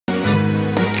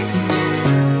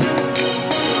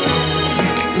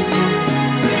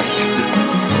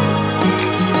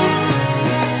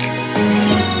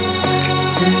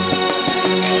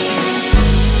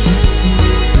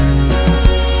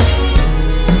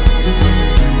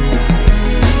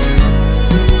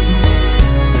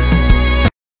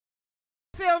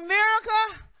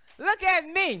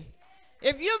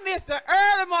If you miss the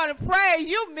early morning praise,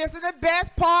 you're missing the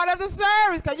best part of the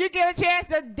service, because you get a chance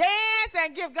to dance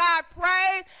and give God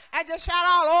praise and just shout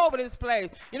all over this place.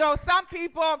 You know, some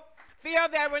people feel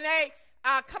that when they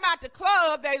come out the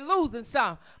club, they losing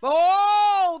something. But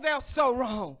oh, they're so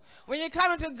wrong. When you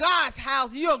come into God's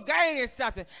house, you're gaining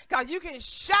something, because you can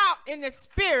shout in the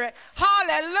spirit,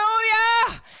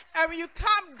 hallelujah. And when you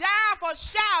come down for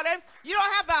shouting, you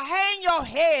don't have to hang your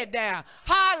head down.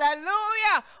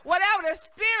 Hallelujah. Whatever the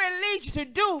spirit leads you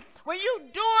to do, when you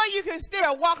do it, you can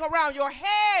still walk around your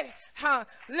head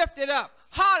lifted up.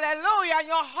 Hallelujah. And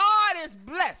your heart is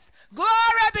blessed. Glory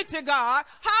be to God.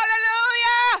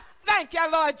 Hallelujah. Thank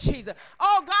you, Lord Jesus.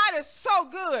 Oh, God is so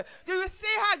good. Do you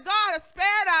see how God has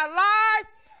spared our lives?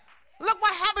 Look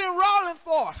what happened in Rolling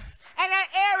Fork and that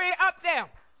area up there.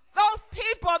 Those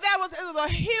people, it was a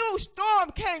huge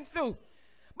storm came through.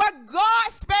 But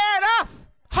God spared us.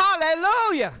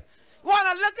 Hallelujah. Want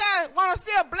to look at it? Want to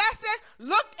see a blessing?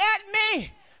 Look at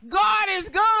me. God is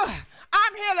good.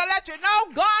 I'm here to let you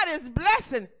know God is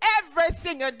blessing every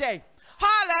single day.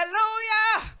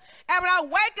 Hallelujah. And when I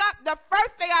wake up, the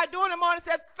first thing I do in the morning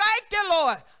is say, thank you,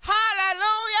 Lord.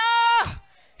 Hallelujah.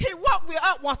 He woke me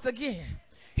up once again.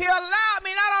 He allowed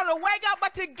me not only to wake up,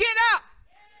 but to get up.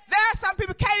 There are some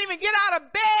people can't even get out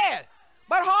of bed.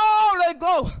 But Holy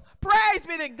Ghost, praise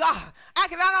be to God. I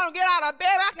can not only get out of bed,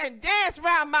 I can dance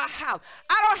around my house.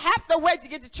 I don't have to wait to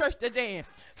get to church to dance.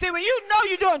 See, when you know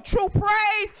you're doing true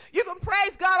praise, you can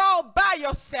praise God all by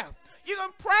yourself. You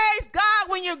can praise God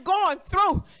when you're going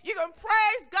through. You can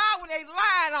praise God when they're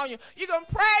lying on you. You can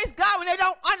praise God when they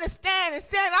don't understand and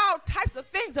saying all types of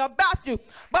things about you.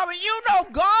 But when you know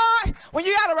God, when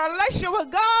you got a relationship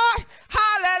with God,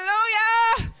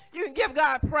 hallelujah, you can give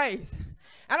God praise.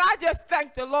 And I just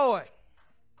thank the Lord.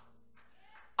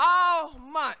 All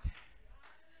month,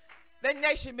 the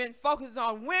nation been focused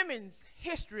on Women's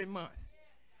History Month.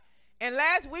 And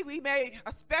last week we made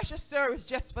a special service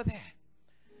just for that.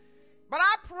 But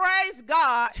I praise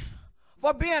God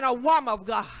for being a woman of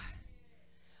God.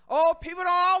 Oh, people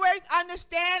don't always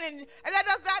understand, and that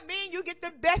does not mean you get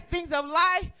the best things of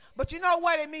life. But you know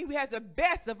what it means? We have the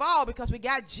best of all because we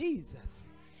got Jesus.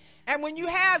 And when you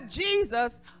have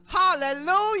Jesus,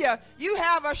 hallelujah, you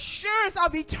have assurance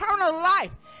of eternal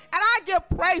life. And I give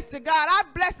praise to God. I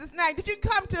bless his name. Did you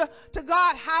come to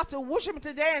God's house to worship him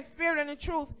today in spirit and in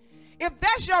truth? If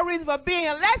that's your reason for being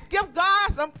here, let's give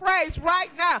God some praise right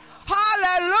now.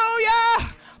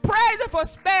 Hallelujah. Praise him for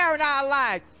sparing our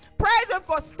lives. Praise him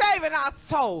for saving our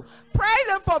soul. Praise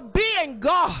him for being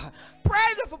God.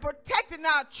 Praise him for protecting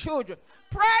our children.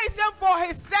 Praise him for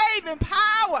his saving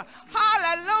power.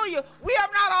 Hallelujah. We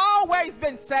have not always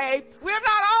been saved. We have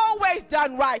not always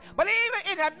done right. But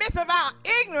even in the midst of our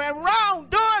ignorant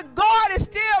wrongdoing, God is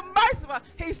still merciful.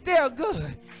 He's still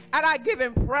good. And I give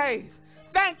him praise.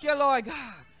 Thank you, Lord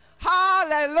God.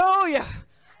 Hallelujah.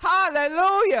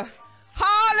 Hallelujah.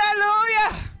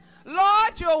 Hallelujah.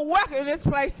 Lord, you're welcome in this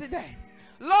place today.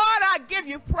 Lord, I give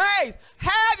you praise.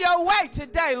 Have your way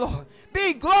today, Lord.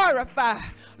 Be glorified.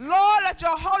 Lord, let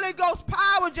your Holy Ghost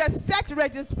power just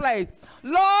saturate this place.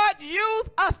 Lord, use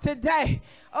us today.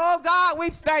 Oh, God, we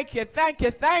thank you. Thank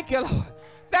you. Thank you, Lord.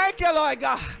 Thank you, Lord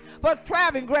God, for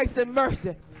traveling grace and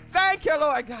mercy. Thank you,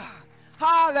 Lord God.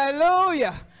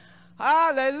 Hallelujah.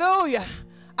 Hallelujah.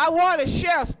 I want to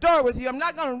share a story with you. I'm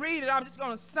not going to read it. I'm just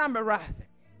going to summarize it.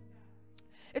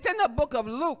 It's in the book of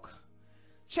Luke,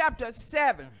 chapter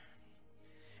 7.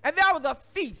 And there was a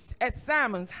feast at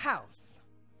Simon's house.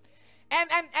 And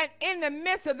in the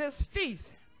midst of this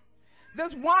feast,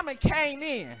 this woman came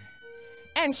in.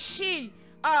 And she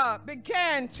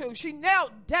she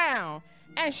knelt down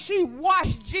and she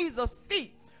washed Jesus'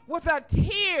 feet with her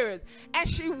tears. And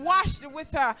she washed it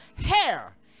with her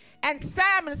hair. And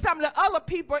Simon and some of the other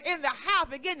people in the house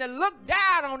began to look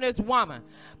down on this woman.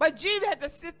 But Jesus had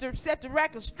to set the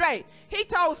record straight. He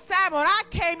told Simon, when I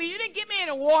came here, you didn't give me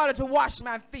any water to wash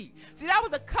my feet. See, that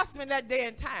was the custom in that day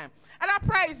and time. And I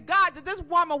praise God that this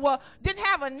woman didn't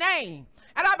have a name.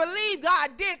 And I believe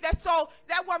God did that so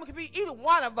that woman could be either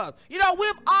one of us. You know,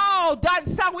 we've all done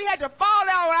something. We had to fall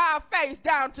down on our face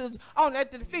down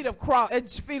at the feet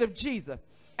of Jesus.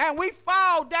 And we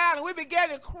fall down and we begin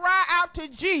to cry out to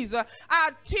Jesus.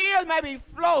 Our tears may be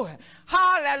flowing.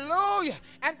 Hallelujah.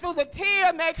 And through the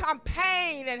tears may come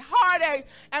pain and heartache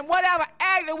and whatever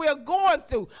agony we are going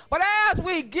through. But as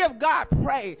we give God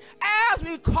praise, as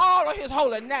we call on his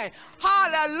holy name,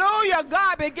 hallelujah,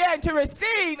 God began to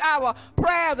receive our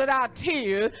prayers and our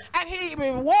tears. And he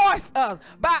rewards us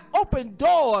by open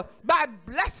doors, by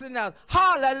blessing us.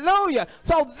 Hallelujah.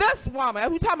 So this woman,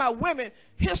 and we're talking about Women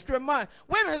History Month,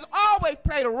 women has always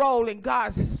played a role in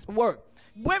God's work.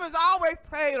 Women's always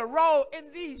played a role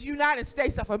in these United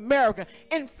States of America,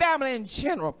 in family in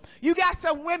general. You got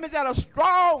some women that are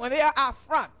strong and they are out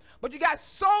front. But you got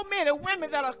so many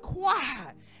women that are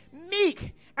quiet,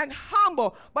 meek, and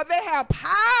humble, but they have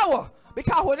power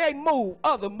because when they move,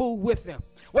 others move with them.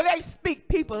 When they speak,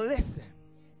 people listen.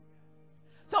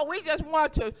 So we just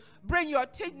want to bring your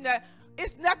attention that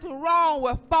it's nothing wrong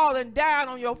with falling down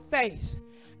on your face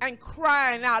and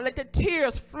crying out. Let the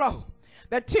tears flow.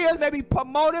 The tears may be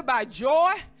promoted by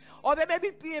joy, or they may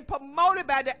be being promoted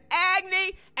by the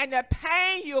agony and the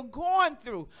pain you're going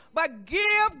through. But give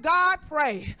God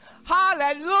praise.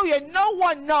 Hallelujah. No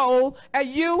one knows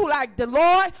you like the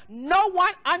Lord. No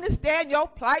one understands your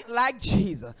plight like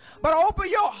Jesus. But open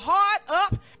your heart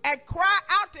up and cry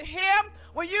out to him.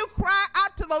 When you cry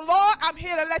out to the Lord, I'm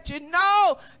here to let you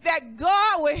know that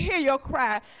God will hear your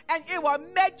cry, and it will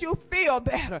make you feel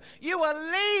better. You will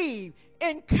leave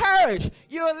encouraged.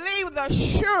 You will leave with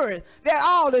assurance that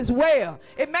all is well.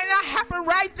 It may not happen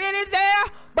right then and there,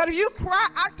 but if you cry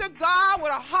out to God with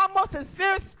a humble,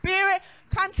 sincere spirit,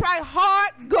 contrite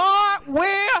heart, God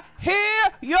will hear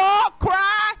your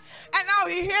cry. And now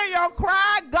you hear your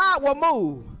cry, God will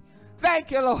move. Thank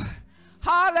you, Lord.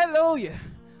 Hallelujah.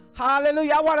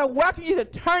 Hallelujah. I want to welcome you to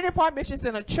Turning Point Mission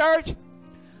Center Church,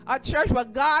 a church where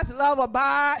God's love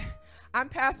abides. I'm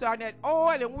Pastor Arnett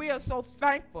Owen, and we are so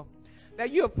thankful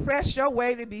that you have pressed your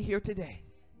way to be here today.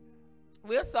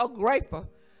 We're so grateful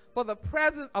for the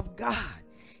presence of God.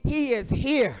 He is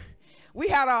here. We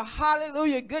had a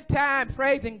hallelujah good time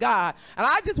praising God. And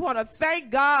I just want to thank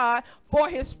God for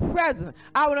his presence.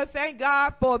 I want to thank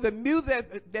God for the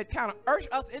music that kind of urged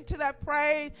us into that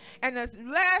praise. And the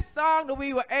last song that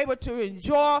we were able to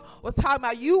enjoy was talking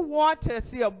about, you want to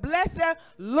see a blessing,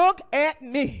 look at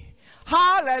me.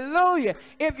 Hallelujah.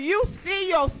 If you see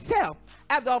yourself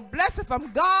as a blessing from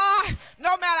God,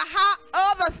 no matter how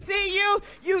others see you,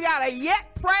 you got to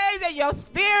yet praise in your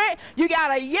spirit. You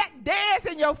got to yet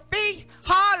dance in your feet.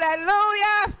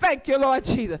 Hallelujah. Thank you, Lord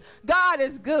Jesus. God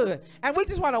is good. And we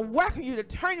just want to welcome you to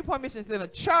Turning Point Mission Center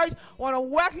Church. Want to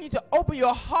welcome you to open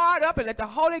your heart up and let the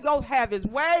Holy Ghost have his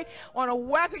way. Want to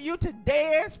welcome you to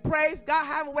dance, praise God,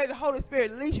 have a way the Holy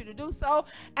Spirit leads you to do so.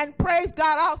 And praise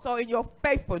God also in your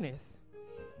faithfulness.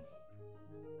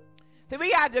 See,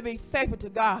 we got to be faithful to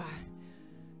God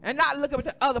and not look at what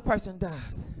the other person does.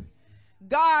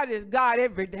 God is God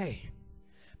every day.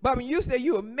 But when you say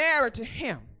you are married to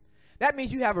him, that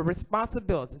means you have a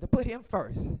responsibility to put him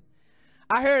first.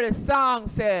 I heard a song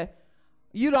said,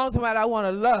 you don't know what I want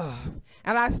to love.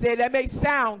 And I said, that may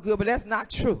sound good, but that's not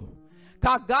true.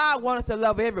 Because God wants us to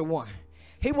love everyone.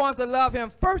 He wants to love him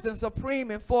first and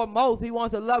supreme and foremost. He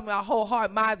wants to love him with our whole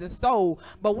heart, mind, and soul.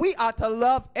 But we are to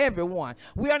love everyone.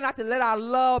 We are not to let our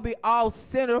love be all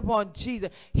centered upon Jesus.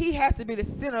 He has to be the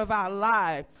center of our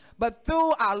lives. But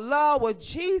through our love with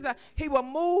Jesus, he will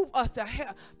move us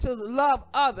to love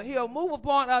others. He'll move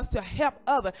upon us to help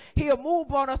others. He'll move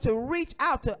upon us to reach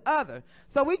out to others.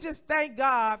 So we just thank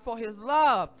God for his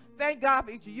love. Thank God for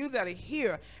each of you that are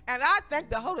here. And I thank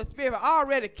the Holy Spirit for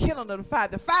already killing the fire.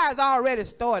 The fire's already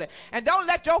started. And don't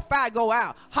let your fire go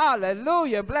out.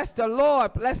 Hallelujah. Bless the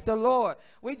Lord. Bless the Lord.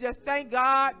 We just thank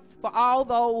God for all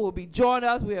those who will be joining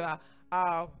us. We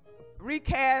have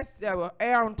recast that will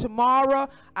air on tomorrow.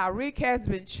 Our recast has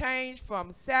been changed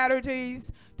from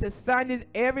Saturdays to Sundays,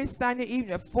 every Sunday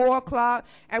evening at 4 o'clock.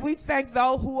 And we thank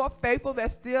those who are faithful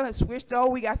that still have switched over.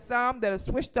 We got some that have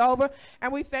switched over,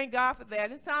 and we thank God for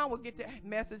that. And some will get the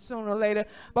message sooner or later.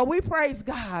 But we praise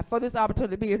God for this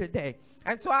opportunity to be here today.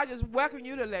 And so I just welcome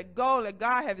you to let go, let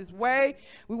God have his way.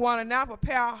 We want to now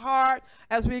prepare our heart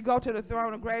as we go to the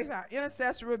throne of grace. Our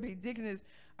intercessor will be Deaconess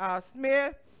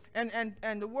Smith. And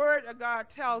the word of God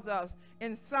tells us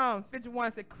in Psalm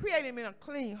 51, said, create him in a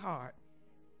clean heart.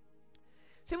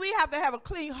 See, we have to have a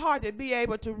clean heart to be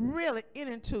able to really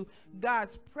enter into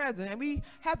God's presence. And we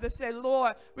have to say,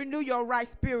 Lord, renew your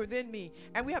right spirit within me.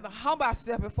 And we have to humble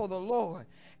ourselves before the Lord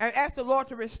and ask the Lord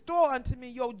to restore unto me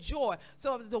your joy.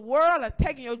 So if the world is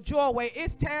taking your joy away,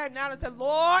 it's time now to say,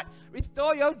 Lord,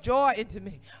 restore your joy into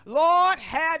me. Lord,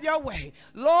 have your way.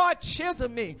 Lord, chisel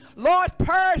me. Lord,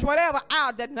 purge whatever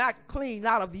out that's not clean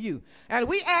out of you. And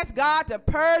we ask God to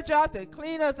purge us and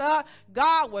clean us up.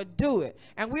 God will do it.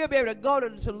 And we'll be able to go to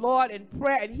the Lord in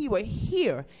prayer, and he will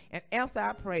hear and answer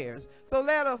our prayers. So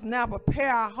let us now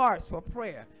prepare our hearts for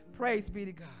prayer. Praise be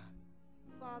to God.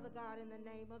 Father God, in the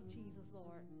name of Jesus,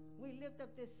 Lord, we lift up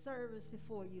this service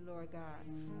before you, Lord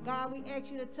God. God, we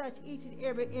ask you to touch each and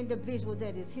every individual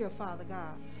that is here, Father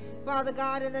God. Father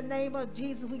God, in the name of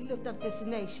Jesus, we lift up this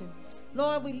nation.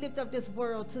 Lord, we lift up this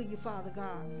world to you, Father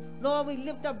God. Lord, we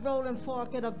lift up Rolling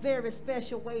Fork in a very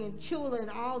special way, and Chula and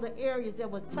all the areas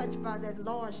that were touched by that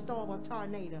large storm or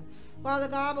tornado. Father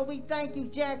God, but we thank you,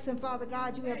 Jackson, Father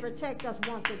God, you have protected us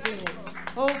once again.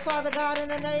 Oh, Father God, in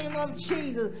the name of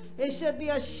Jesus, it should be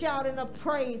a shout and a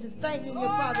praise and thanking you,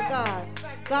 Father God.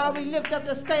 God, we lift up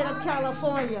the state of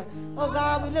California. Oh,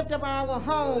 God, we lift up our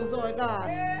homes, Lord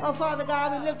God. Oh, Father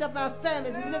God, we lift up our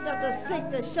families. We lift up the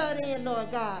sick that shut in, Lord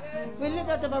God. We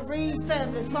lift up the bereaved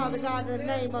families, Father God, in the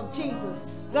name of Jesus.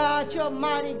 God, you're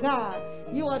mighty God.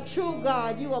 You are true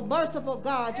God. You are merciful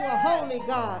God. You are holy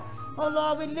God. Oh,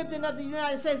 Lord, we're lifting up the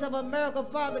United States of America,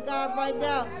 Father God, right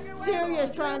now. Syria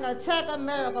is trying to attack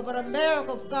America, but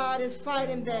America, God, is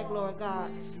fighting back, Lord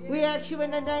God. We ask you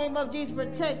in the name of Jesus,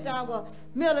 protect our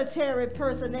military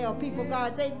personnel, people,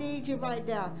 God. They need you right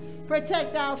now.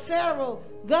 Protect our federal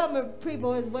government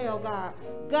people as well, God.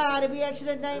 God, and we ask you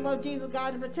in the name of Jesus,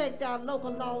 God, to protect our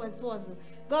local law enforcement.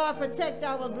 God, protect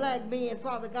our black men,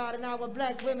 Father God, and our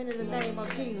black women in the name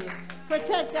of Jesus.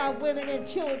 Protect our women and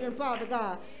children, Father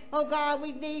God. Oh, God,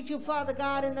 we need you, Father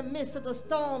God, in the midst of the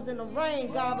storms and the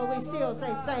rain, God, but we still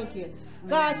say thank you.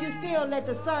 God, you still let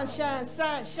the sun shine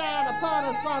upon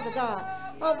us, Father God.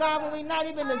 Oh, God, when we're not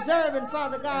even deserving,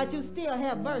 Father God, you still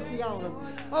have mercy on us.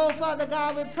 Oh, Father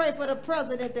God, we pray for the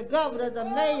president, the governor, the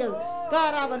mayors,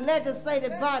 God, our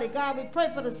legislative body. God, we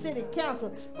pray for the city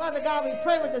council. Father God, we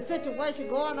pray with the situation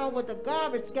going on with the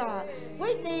garbage, God.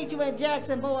 We need you in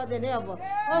Jackson more than ever.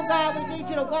 Oh, God, we need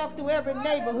you to walk through every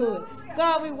neighborhood.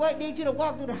 God, we need you to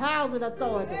walk through the housing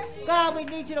authority. God, we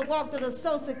need you to walk through the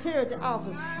Social Security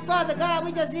office. Father God,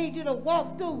 we just need you to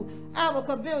walk through our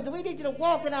community. We need you to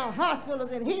walk in our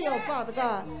hospitals and heal, Father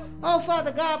God. Oh,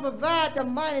 Father God, provide the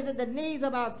money and the needs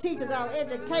of our teachers, our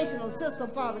educational system,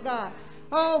 Father God.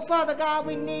 Oh, Father God,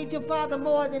 we need you, Father,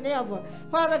 more than ever.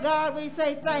 Father God, we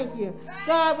say thank you.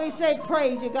 God, we say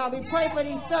praise you, God. We pray for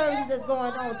these services that's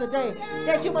going on today,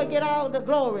 that you will get all the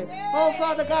glory. Oh,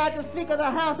 Father God, the speaker of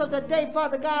the house of the day,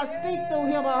 Father God, speak through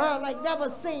him or her like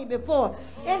never seen before.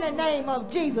 In the name of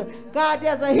Jesus, God,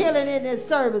 there's a healing in this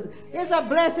service. There's a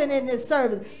blessing in this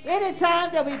service.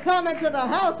 Anytime that we come into the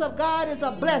house of God, it's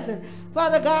a blessing.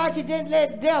 Father God, you didn't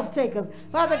let death take us.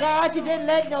 Father God, you didn't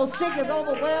let no sickness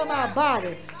overwhelm our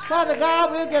body. Father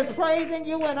God, we're just praising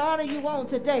you and honor you on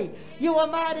today. You are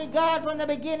mighty God from the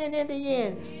beginning and the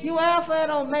end. You are Alpha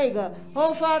and Omega.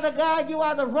 Oh, Father God, you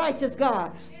are the righteous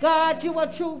God. God, you are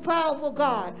true, powerful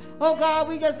God. Oh, God,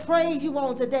 we just praise you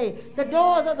on today. The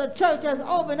doors of the church has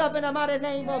opened up in the mighty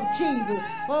name of Jesus.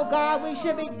 Oh, God, we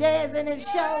should be dancing and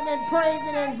shouting and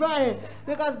praising and running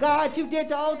because, God, you did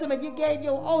the ultimate. You gave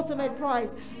your ultimate price.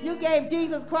 You gave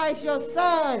Jesus Christ, your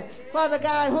Son, Father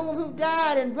God, who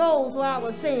died and rose for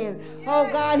our sins. Oh,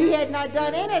 God, he had not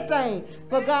done anything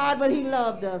for God, but he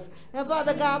loved us. And,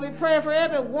 Father God, we pray for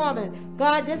every woman.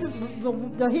 God, this is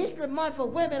the history month for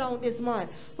women on this month.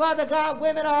 Father God,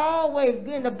 women are always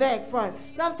in the back front.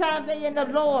 Sometimes they in the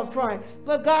lower front.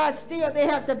 But, God, still they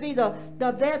have to be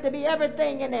they have to be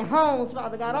everything in their homes,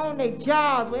 Father God, on their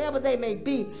jobs, wherever they may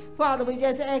be. Father, we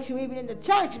just ask you, even in the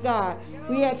church, God,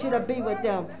 we ask you to be with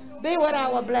them. Be with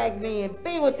our black men.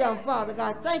 Be with them, Father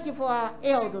God. Thank you for our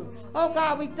elders. Oh,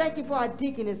 God, we thank you for our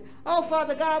deaconess. Oh,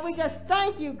 Father God, we just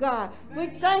thank you, God. We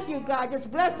thank you, God.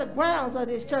 Just bless the grounds of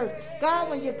this church.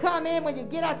 God, when you come in, when you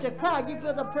get out your car, you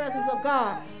feel the presence of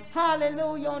God.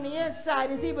 Hallelujah. On the inside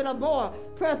is even a more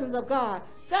presence of God.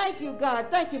 Thank you, God.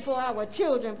 Thank you for our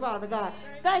children, Father God.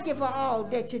 Thank you for all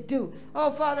that you do.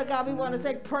 Oh, Father God, we want to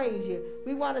say praise you.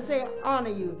 We want to say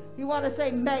honor you. We want to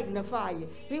say magnify you.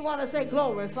 We want to say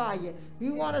glorify you.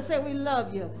 We want to say we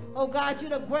love you. Oh, God,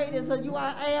 you're the greatest. You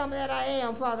I am that I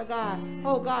am, Father God.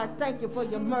 Oh, God, thank you for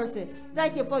your mercy.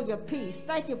 Thank you for your peace.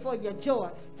 Thank you for your joy.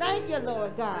 Thank you,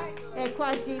 Lord God. In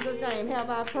Christ Jesus' name have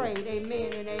I prayed.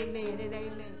 Amen and amen and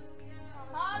amen.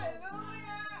 Hallelujah.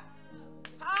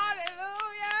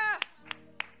 Hallelujah.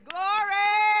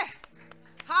 Glory.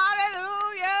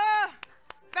 Hallelujah.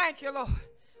 Thank you, Lord.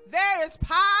 There is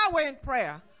power in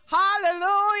prayer.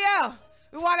 Hallelujah.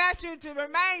 We want to ask you to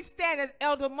remain standing as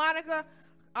Elder Monica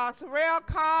Sorrell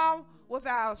come with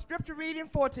our scripture reading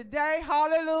for today.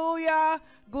 Hallelujah.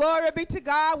 Glory be to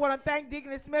God. I want to thank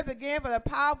Deacon Smith again for the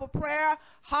powerful prayer.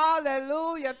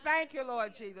 Hallelujah. Thank you,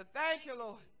 Lord Jesus. Thank you,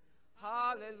 Lord.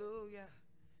 Hallelujah.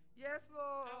 Yes,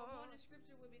 Lord. Our morning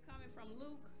scripture will be coming from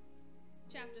Luke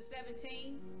chapter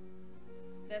 17.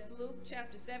 That's Luke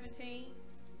chapter 17.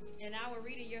 And I will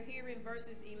read in your hearing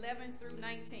verses 11 through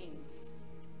 19.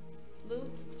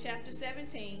 Luke chapter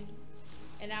 17.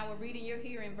 And I will read in your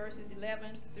hearing verses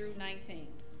 11 through 19.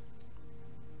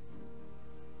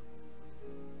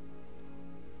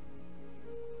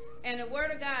 And the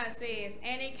word of God says,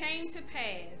 and it came to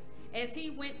pass, as he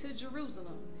went to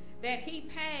Jerusalem, that he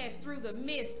passed through the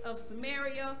midst of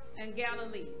Samaria and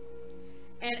Galilee.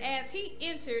 And as he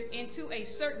entered into a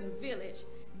certain village,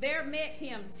 there met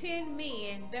him 10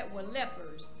 men that were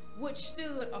lepers, which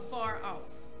stood afar off.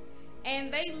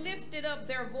 And they lifted up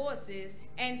their voices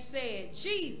and said,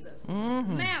 Jesus,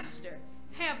 Master,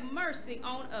 have mercy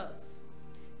on us.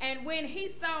 And when he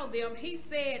saw them, he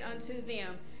said unto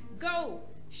them, Go,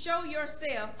 show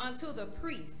yourself unto the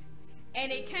priest.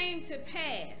 And it came to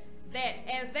pass that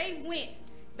as they went,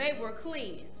 they were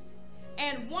cleansed.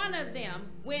 And one of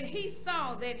them, when he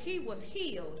saw that he was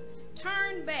healed,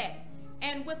 turned back,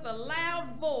 and with a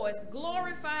loud voice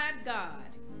glorified God,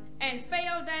 and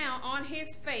fell down on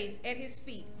his face at his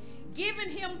feet, giving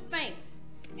him thanks.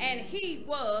 And he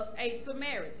was a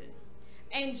Samaritan.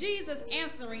 And Jesus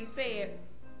answering said,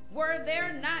 Were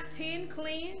there not 10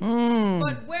 cleansed?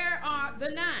 But where are the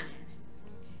 9?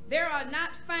 There are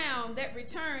not found that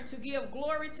return to give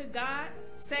glory to God,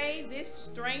 save this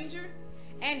stranger.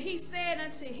 And he said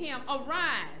unto him,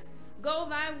 Arise, go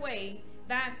thy way,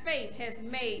 thy faith has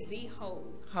made thee whole.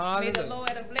 Hallelujah. May the Lord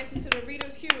add a blessing to the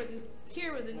readers, hearers,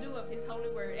 and doers of his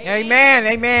holy word. Amen.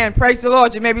 Amen. Praise the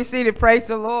Lord. You may be seated. Praise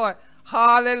the Lord.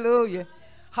 Hallelujah.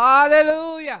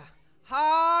 Hallelujah.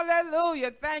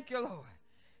 Hallelujah. Thank you, Lord.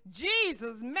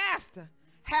 Jesus, Master,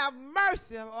 have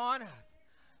mercy on us.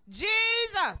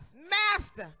 Jesus,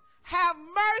 Master, have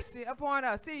mercy upon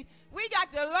us. See, we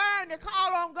got to learn to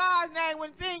call on God's name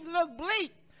when things look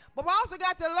bleak. But we also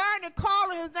got to learn to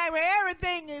call on his name when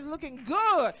everything is looking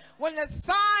good, when the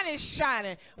sun is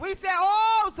shining. We say,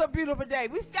 oh, it's a beautiful day.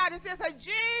 We got to say,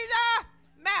 Jesus,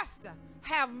 Master,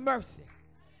 have mercy.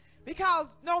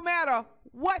 Because no matter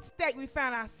what state we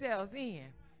find ourselves in,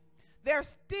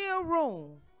 there's still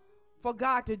room for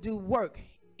God to do work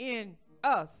in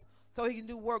us so he can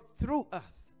do work through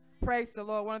us. Praise the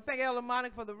Lord. I want to thank Elder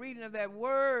Monica for the reading of that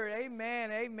word.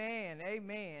 Amen, amen,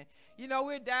 amen. You know,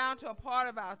 we're down to a part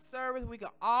of our service we can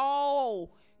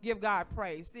all give God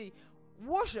praise. See,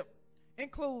 worship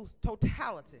includes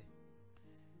totality.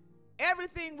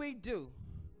 Everything we do,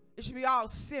 it should be all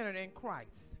centered in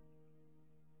Christ.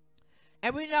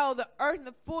 And we know the earth and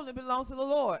the fullness belongs to the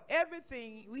Lord.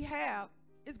 Everything we have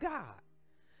is God.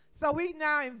 So we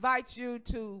now invite you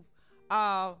to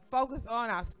focus on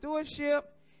our stewardship.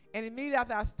 And immediately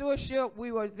after our stewardship,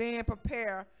 we will then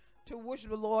prepare to worship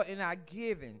the Lord in our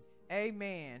giving.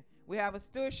 Amen. We have a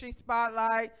stewardship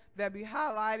spotlight that will be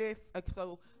highlighted.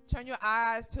 So turn your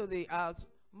eyes to the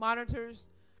monitors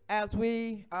as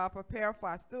we prepare for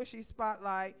our stewardship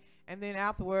spotlight. And then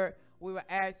afterward, we will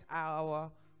ask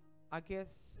our,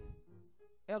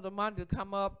 Elder Monica to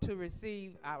come up to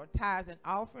receive our tithes and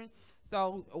offering.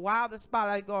 So while the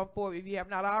spotlight is going forward, if you have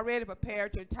not already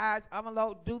prepared your tithes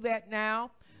envelope, do that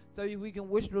now so we can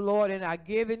worship the Lord in our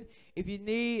giving. If you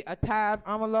need a tithe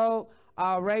envelope,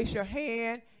 raise your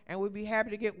hand, and we'll be happy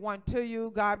to get one to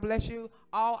you. God bless you.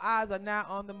 All eyes are now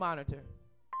on the monitor.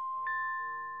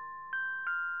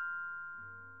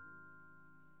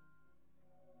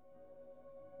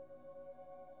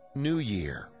 New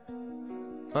Year.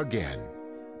 Again.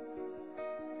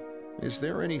 Is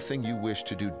there anything you wish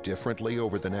to do differently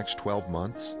over the next 12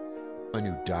 months? A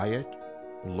new diet?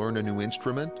 Learn a new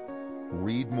instrument?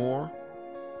 Read more?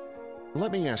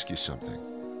 Let me ask you something.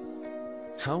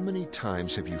 How many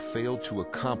times have you failed to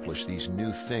accomplish these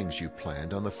new things you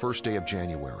planned on the first day of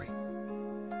January?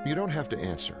 You don't have to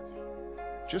answer.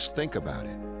 Just think about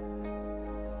it.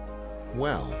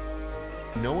 Well,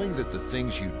 knowing that the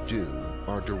things you do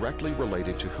are directly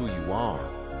related to who you are,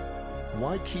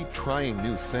 why keep trying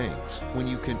new things when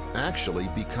you can actually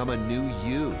become a new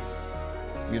you?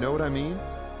 You know what I mean?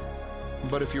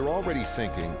 But if you're already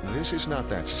thinking this is not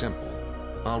that simple,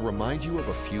 I'll remind you of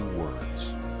a few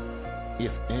words.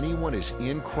 If anyone is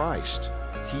in Christ,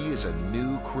 he is a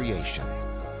new creation.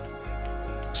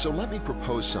 So let me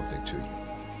propose something to you.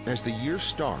 As the year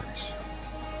starts,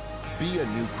 be a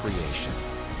new creation.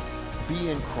 Be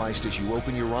in Christ as you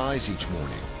open your eyes each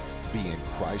morning. Be in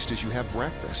Christ as you have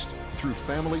breakfast, through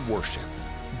family worship.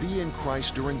 Be in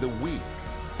Christ during the week,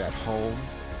 at home,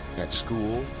 at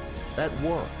school, at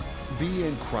work. Be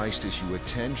in Christ as you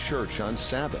attend church on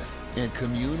Sabbath and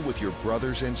commune with your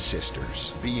brothers and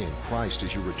sisters. Be in Christ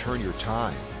as you return your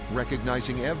tithe,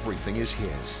 recognizing everything is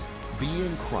His. Be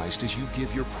in Christ as you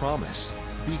give your promise.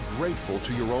 Be grateful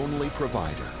to your only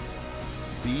provider.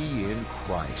 Be in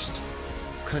Christ.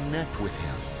 Connect with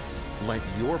Him. Let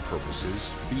your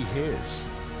purposes be His.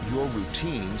 Your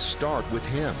routines start with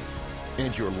Him,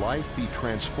 and your life be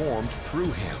transformed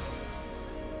through Him.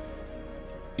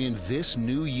 In this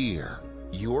new year,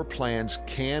 Your plans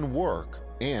can work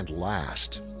and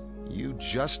last. You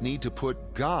just need to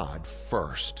put God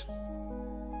first. Amen.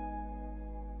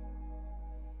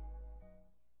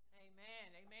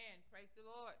 Amen. Praise the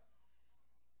Lord.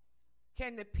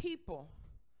 Can the people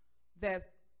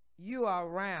that you are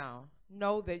around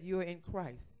know that you're in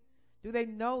Christ? Do they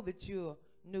know that you're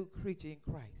a new creature in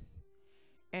Christ?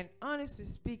 And honestly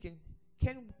speaking,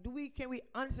 can we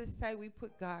honestly say we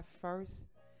put God first?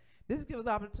 This gives us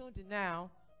the opportunity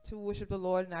now to worship the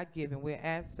Lord in our giving. We'll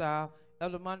ask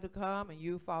Elder Mona to come and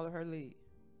you follow her lead.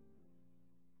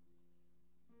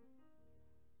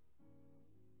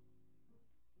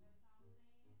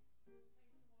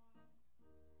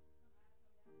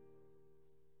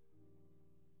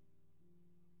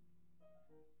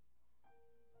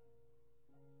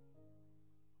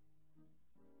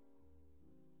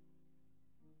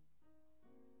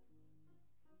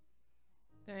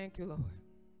 Thank you, Lord.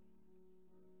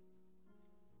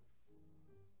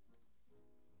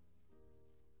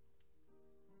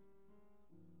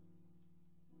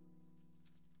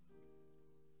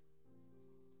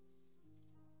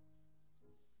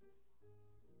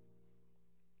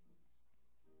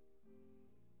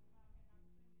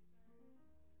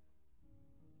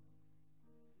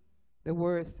 The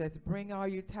word says, bring all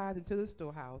your tithes into the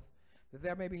storehouse, that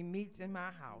there may be meat in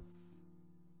my house.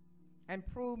 And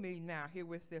prove me now,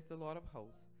 herewith says the Lord of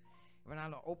hosts, when I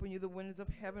will open you the windows of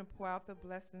heaven, pour out the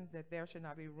blessings, that there shall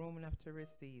not be room enough to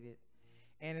receive it.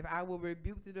 And if I will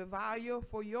rebuke the devourer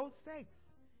for your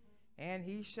sakes, and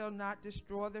he shall not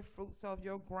destroy the fruits of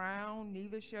your ground,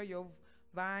 neither shall your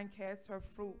vine cast her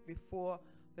fruit before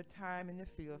the time in the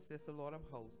field, says the Lord of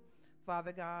hosts.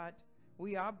 Father God,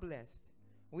 we are blessed.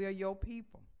 We are your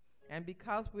people. And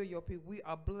because we're your people, we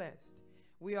are blessed.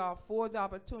 We are afforded the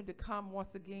opportunity to come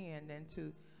once again and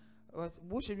to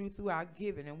worship you through our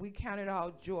giving. And we count it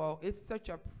our joy. It's such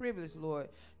a privilege, Lord.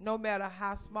 No matter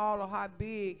how small or how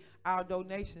big our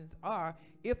donations are,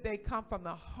 if they come from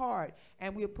the heart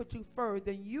and we'll put you first,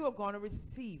 then you are going to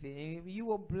receive it. And you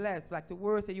will bless, like the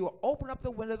word said, you will open up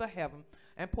the windows of heaven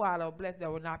and pour out a blessing. There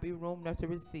will not be room enough to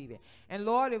receive it. And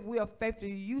Lord, if we are faithful to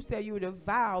you, you say you will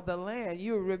devour the land.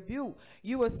 You will rebuke.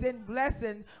 You will send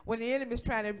blessings when the enemy is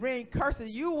trying to bring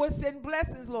curses. You will send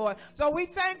blessings, Lord. So we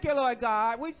thank you, Lord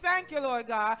God. We thank you, Lord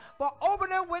God, for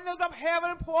opening the windows of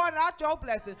heaven and pouring out your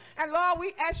blessings. And Lord,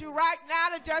 we ask you right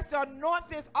now to just anoint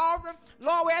this offering.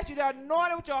 Lord, we ask you to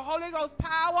anoint it with your Holy Ghost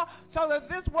power so that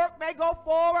this work may go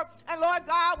forward. And Lord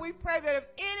God, we pray that if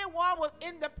anyone was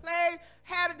in the place,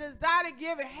 had a desire to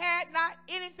give and had not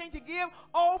anything to give,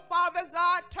 oh Father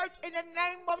God, touch in the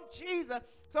name of Jesus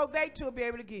so they too will be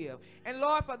able to give. And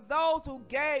Lord, for those who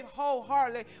gave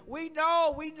wholeheartedly, we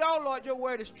know, Lord, your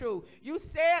word is true. You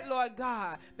said, Lord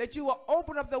God, that you will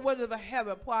open up the windows of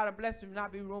heaven, pour out a blessing, and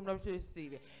not be room enough to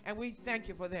receive it. And we thank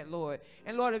you for that, Lord.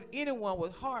 And Lord, if anyone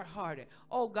was hard-hearted,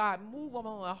 oh God, move them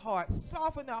on their heart,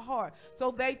 soften their heart,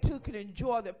 so they too can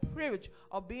enjoy the privilege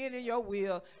of being in your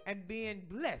will and being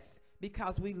blessed,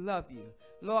 because we love you.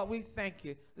 Lord, we thank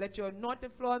you. Let your anointing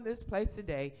flow in this place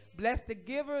today. Bless the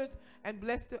givers and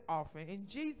bless the offering. In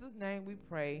Jesus' name we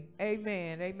pray.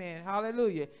 Amen. Amen.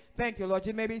 Hallelujah. Thank you, Lord.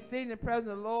 You may be seated in the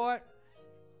presence of the Lord.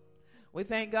 We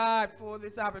thank God for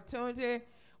this opportunity.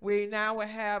 We now will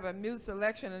have a music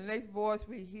selection. And the next voice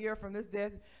we hear from this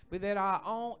desk with our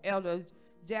own elder,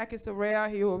 Jackie Sorrell.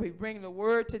 He will be bringing the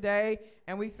word today.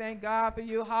 And we thank God for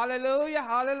you. Hallelujah.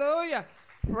 Hallelujah.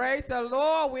 Praise the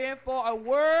Lord. We're in for a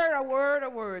word, a word, a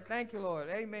word. Thank you, Lord.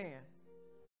 Amen.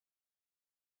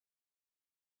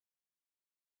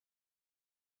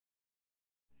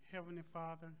 Heavenly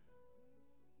Father,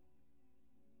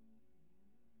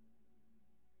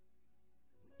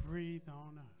 breathe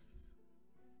on us.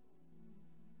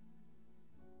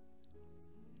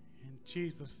 In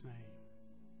Jesus' name,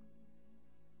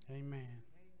 amen.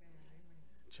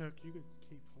 Chuck, you can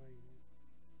keep playing.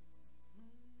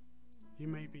 You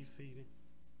may be seated.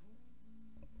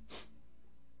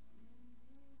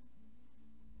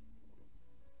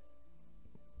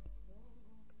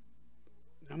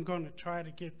 I'm going to try to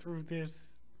get through this.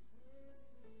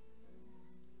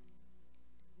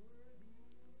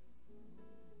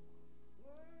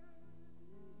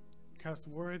 Because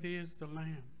worthy is the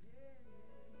Lamb.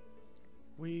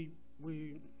 We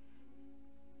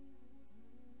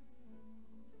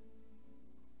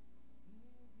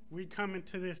come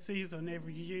into this season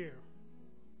every year.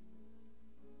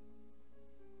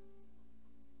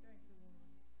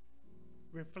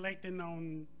 Reflecting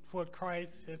on what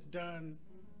Christ has done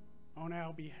on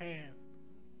our behalf.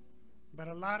 But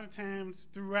a lot of times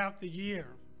throughout the year,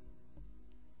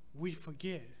 we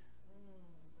forget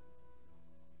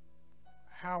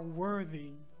how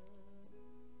worthy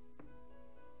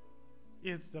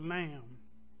is the Lamb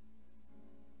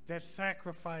that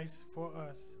sacrificed for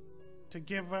us to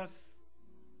give us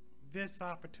this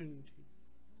opportunity.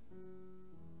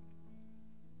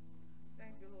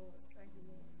 Thank you, Lord. Thank you,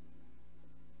 Lord.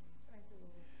 Thank you,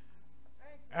 Lord.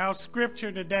 Thank you. Our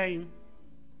scripture today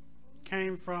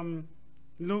came from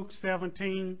Luke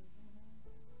 17,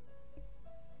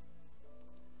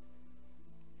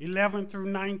 11 through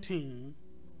 19.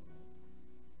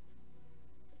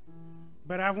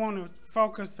 But I want to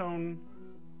focus on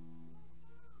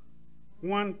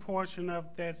one portion of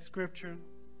that scripture.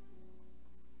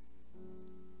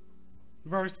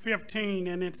 Verse 15,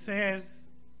 and it says,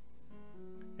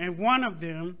 and one of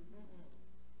them,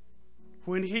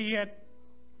 when he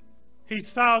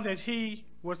saw that he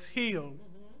was healed,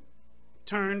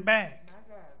 turned back.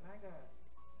 My God, my God.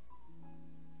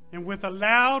 And with a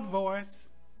loud voice,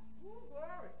 Ooh,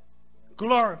 glory.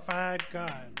 glorified God.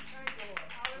 Thank you, Lord.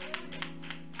 Hallelujah.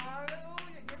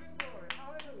 Hallelujah. Give him glory.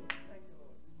 Hallelujah. Thank you,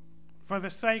 Lord. For the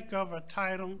sake of a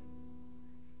title,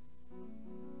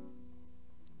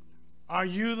 are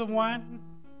you the one?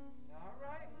 All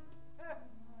right.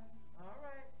 All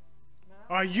right.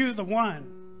 Now, Are you the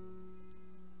one?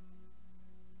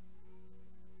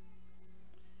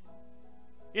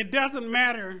 It doesn't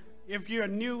matter if you're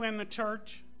new in the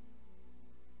church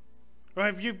or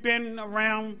if you've been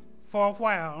around for a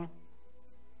while.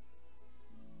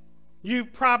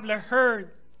 You've probably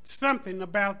heard something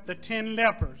about the 10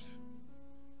 lepers.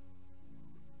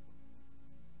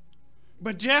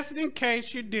 But just in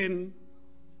case you didn't,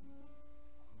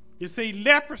 you see,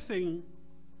 leprosy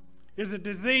is a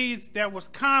disease that was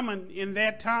common in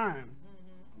that time.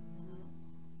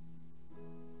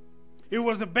 It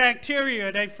was a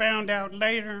bacteria, they found out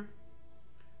later,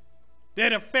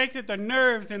 that affected the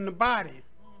nerves in the body,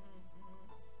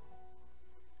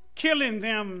 killing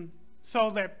them so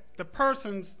that the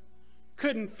persons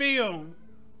couldn't feel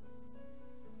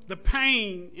the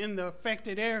pain in the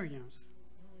affected areas.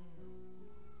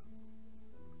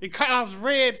 It caused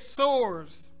red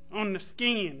sores on the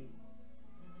skin.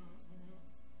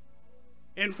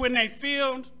 And when they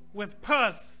filled with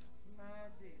pus, my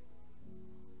Jesus.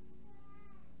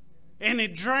 and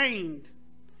it drained,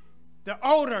 the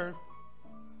odor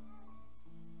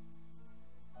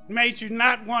made you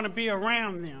not want to be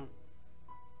around them.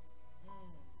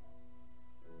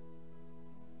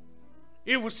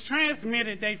 It was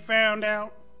transmitted, they found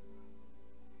out,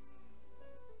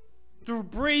 through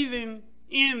breathing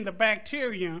in the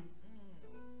bacteria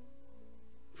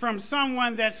from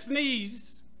someone that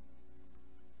sneezed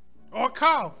or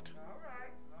coughed. All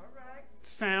right. All right.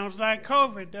 Sounds like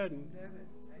COVID, doesn't it? Does it?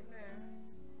 Amen.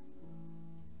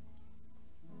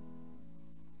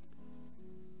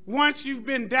 Once you've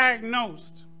been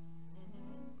diagnosed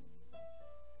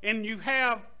and you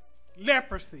have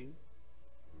leprosy,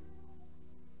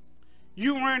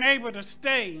 you weren't able to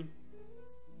stay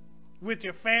with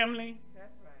your family, That's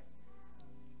right.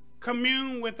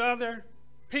 commune with other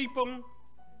people,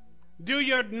 do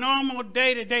your normal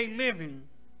day-to-day living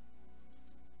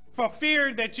for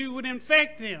fear that you would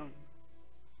infect them.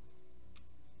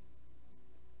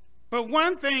 But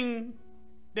one thing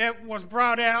that was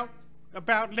brought out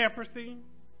about leprosy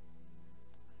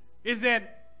is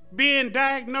that being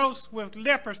diagnosed with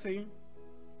leprosy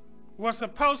was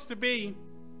supposed to be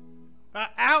an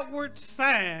outward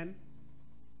sign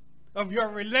of your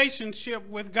relationship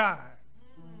with God.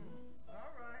 All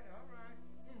right. All right.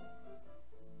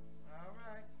 All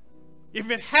right.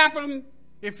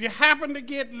 If you happen to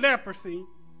get leprosy,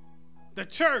 the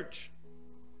church,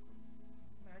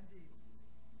 My Jesus.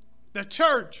 the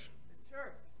church The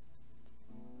church.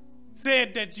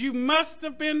 said that you must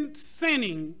have been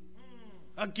sinning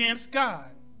against God.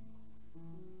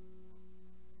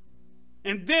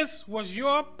 And this was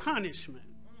your punishment.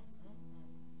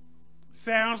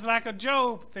 Sounds like a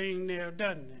Job thing there,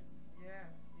 doesn't it? Yeah.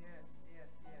 Yes. Yes.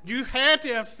 Yes. You had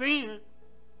to have sinned.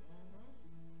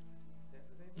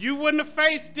 You wouldn't have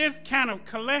faced this kind of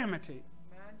calamity.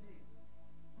 My Jesus.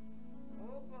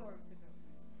 Oh, glory to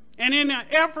God. And in an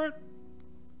effort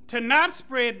to not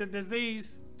spread the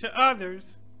disease to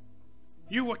others,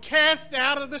 you were cast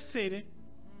out of the city.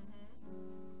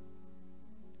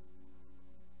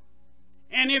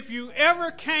 And if you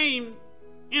ever came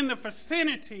in the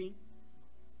vicinity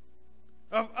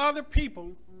of other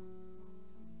people,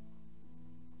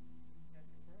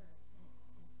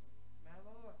 My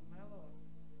Lord. My Lord.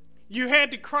 you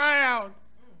had to cry out,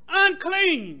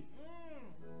 unclean,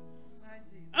 My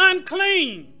Jesus.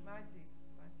 unclean, My Jesus.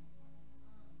 My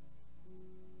Jesus.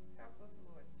 Help us,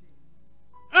 Lord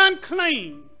Jesus.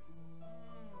 unclean.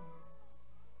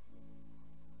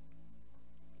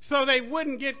 so they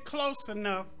wouldn't get close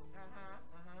enough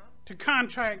to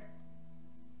contract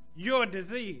your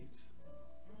disease.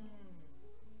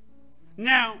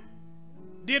 Now,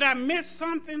 did I miss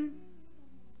something?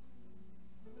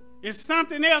 Is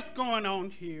something else going on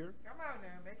here? Come on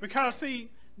now. Because, see,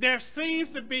 there seems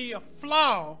to be a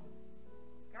flaw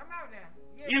Come on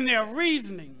now. in their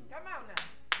reasoning. Come on now.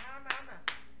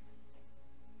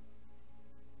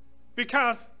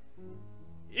 Because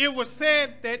it was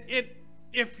said that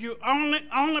if you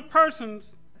only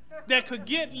persons that could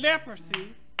get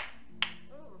leprosy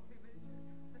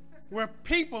were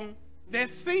people that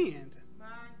sinned. My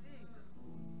Jesus.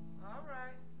 All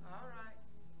right.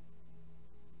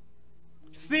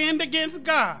 Sinned against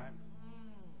God.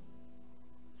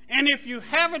 And if you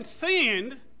haven't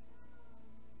sinned,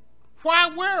 why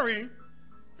worry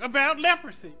about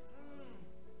leprosy?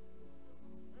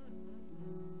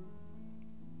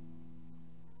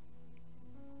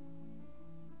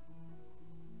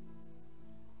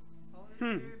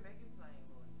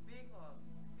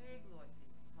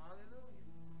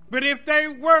 But if they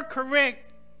were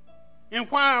correct in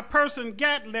why a person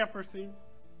got leprosy,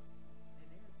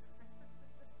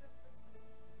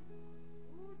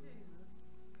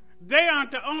 they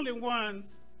aren't the only ones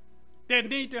that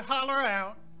need to holler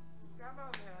out,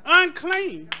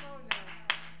 unclean.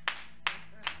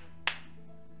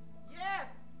 Yes,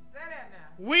 say that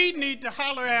now. We need to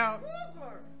holler out,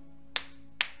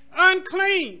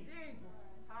 unclean.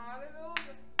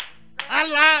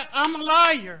 Hallelujah. I'm a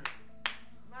liar.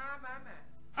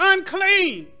 My.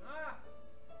 Unclean.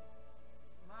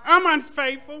 I'm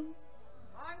unfaithful.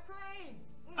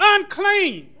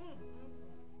 Unclean.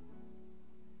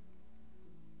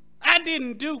 I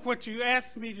didn't do what you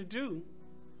asked me to do.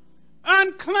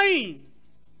 Unclean.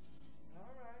 All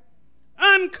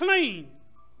right. Unclean.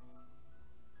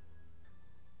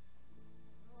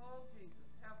 Oh, Jesus,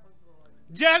 help us, Lord.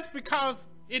 Just because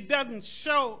it doesn't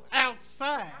show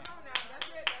outside Come on now. That's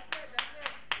it.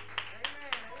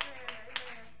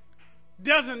 Amen.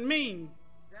 doesn't mean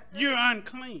you're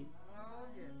unclean. Oh,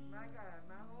 yes. My God,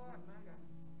 my Lord, my God.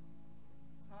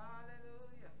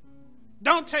 Hallelujah.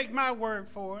 Don't take my word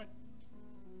for it.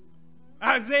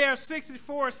 Isaiah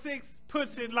 64:6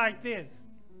 puts it like this.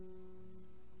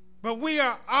 But we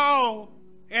are all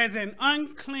as an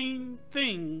unclean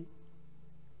thing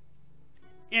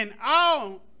in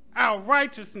all our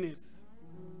righteousness.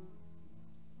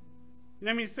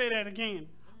 Let me say that again.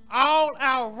 All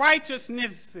our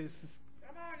righteousnesses.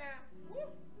 Come on now. Woo.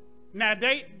 Now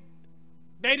they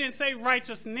didn't say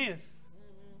righteousness.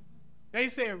 They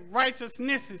said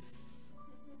righteousnesses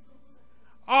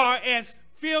are as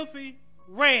filthy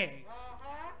rags.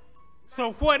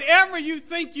 So whatever you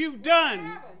think you've done,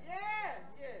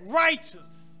 Yes.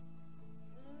 righteous.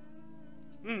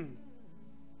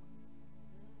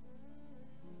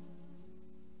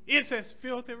 It's as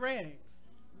filthy rags.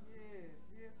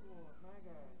 Yes, Lord, my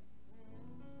God.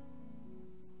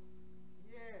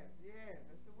 Yes,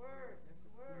 that's the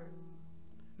word.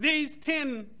 These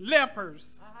 10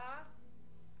 lepers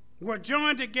were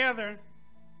joined together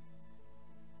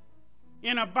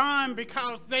in a bond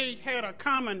because they had a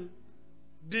common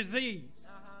disease.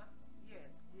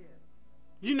 Yes.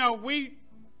 You know, we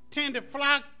tend to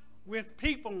flock with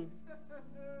people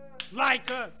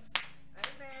like us.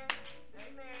 Amen. Say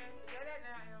that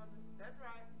now, elder. That's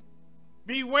right.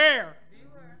 Beware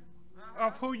Beware.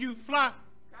 of who you flock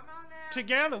Come on now.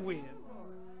 together with. Lord.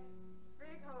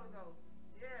 Speak, Holy Ghost.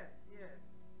 Yes.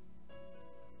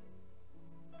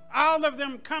 All of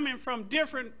them coming from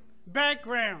different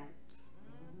backgrounds.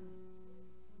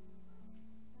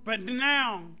 But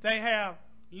now they have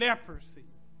leprosy.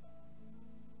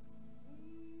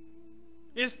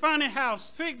 It's funny how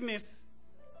sickness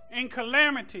and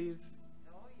calamities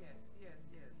Oh, yes.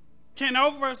 can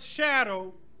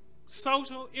overshadow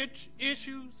social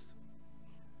issues,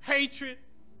 hatred.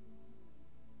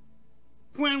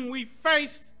 When we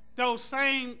face those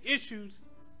same issues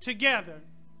together,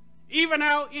 even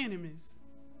our enemies,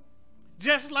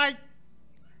 just like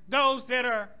those that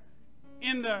are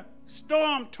in the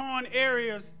storm-torn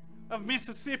areas of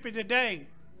Mississippi today.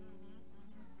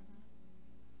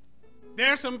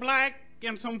 There's some black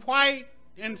and some white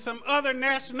and some other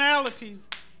nationalities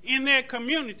in their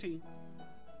community.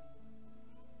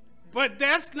 But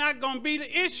that's not going to be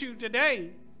the issue today.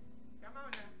 Come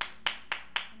on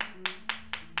now.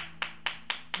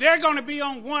 They're going to be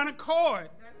on one accord,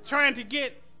 trying to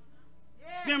get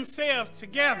themselves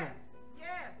together.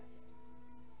 Yes.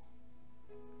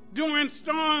 During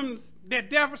storms that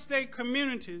devastate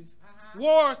communities,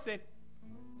 wars that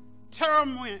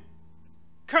torment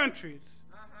countries,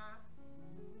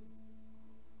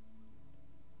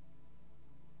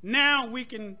 now we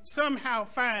can somehow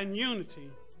find unity.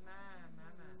 My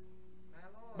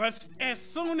Lord. But as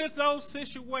soon as those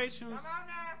situations Come on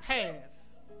now. pass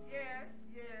Yes,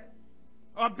 yes.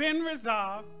 or been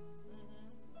resolved,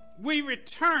 we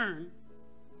return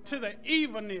to the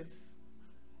evilness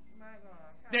My God.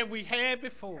 Help that we had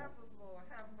before. Help us, Lord.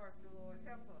 Have mercy, Lord.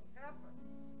 Help us. Help us.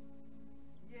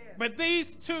 Yes. But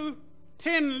these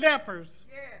 10 lepers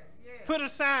Yes, yes. put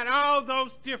aside all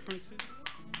those differences.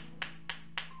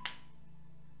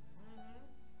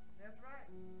 That's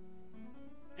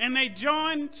right. And they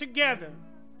joined together.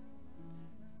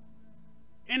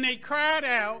 And they cried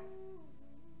out,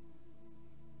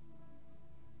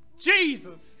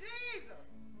 Jesus. Jesus.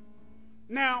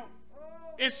 Now, Oh,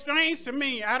 it's strange to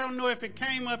me. I don't know if it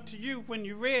came up to you when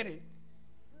you read it.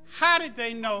 How did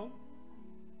they know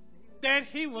that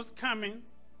he was coming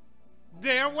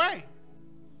their way?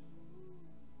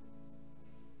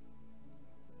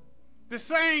 The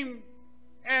same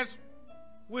as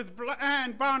with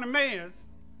blind Bartimaeus.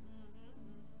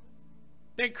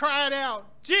 They cried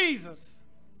out, Jesus,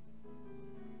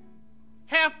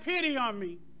 have pity on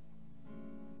me.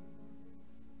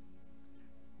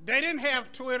 They didn't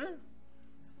have Twitter.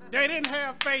 They didn't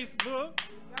have Facebook.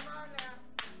 come on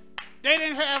now. They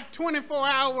didn't have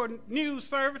 24-hour news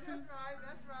services. That's right.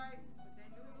 That's right. But they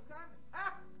knew he was coming.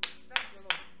 Ah, thank you,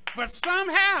 Lord. But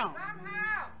somehow,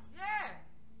 Somehow. Yes.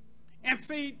 and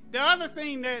see, the other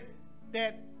thing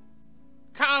that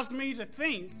caused me to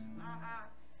think,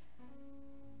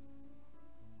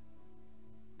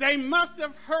 they must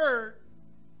have heard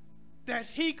that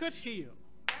he could heal.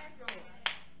 Thank you,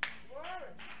 Lord.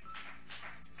 Glory.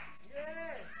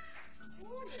 Yes.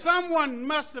 Ooh, Someone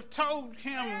must have told yes.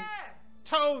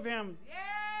 them, Yes.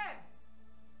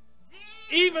 Jesus.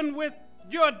 even with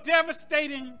your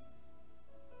devastating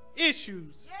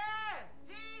issues, Yes.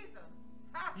 Jesus.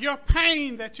 Ha. your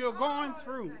pain that you're going Oh,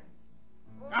 through.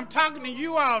 oh, I'm talking to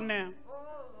you all now. oh,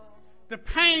 Lord. The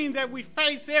pain that we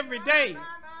face every day, My.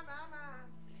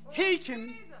 Oh, he can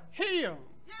Jesus. heal.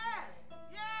 Yes.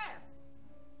 Yes.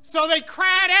 So they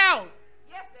cried out,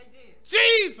 Yes, they did.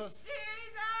 Jesus. Jesus.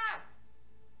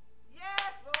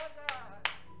 Yes, Lord God.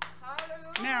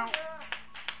 Hallelujah. Now,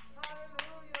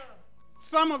 Hallelujah.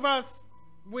 some of us,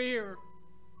 we're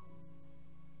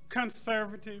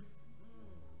conservative,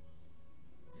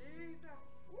 Jesus.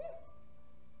 Woo.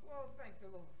 Well, thank you,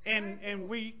 Lord. and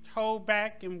we hold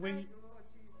back and we Thank you, Lord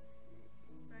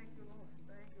Jesus. Thank you, Lord.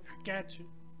 Thank you, Lord. got you.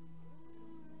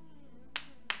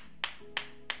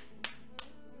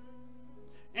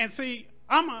 And see,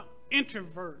 I'm an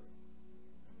introvert.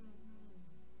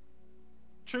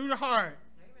 True to heart.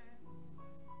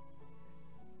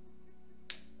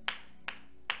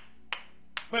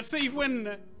 But see, when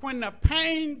the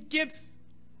pain gets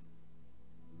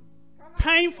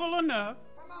painful enough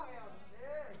Come on, Elder.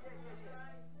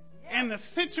 Yeah. and the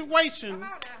situation Come on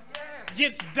now. Yeah.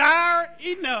 gets dire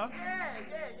enough, Yeah.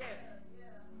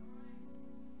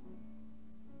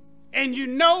 and you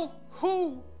know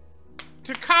who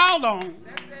to call on,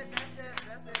 That's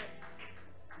it.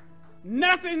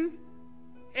 nothing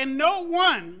and no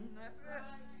one That's it.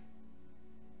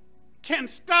 can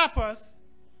stop us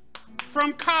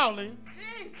from calling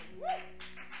Jesus. Woo.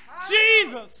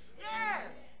 Jesus. Yes.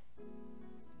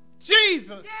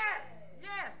 Jesus.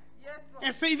 Yes, Lord.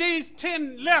 And see, these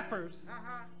 10 lepers,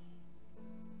 Uh-huh.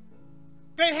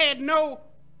 they had no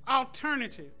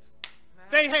alternatives.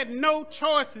 They had no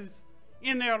choices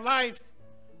in their life's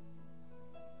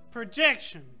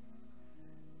projection.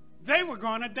 They were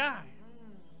going to die.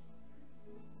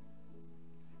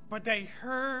 But they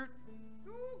heard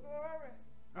Ooh, glory.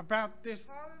 about this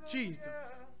Hallelujah. Jesus.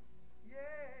 Yeah,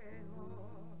 Lord.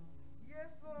 Yes,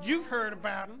 Lord. You've heard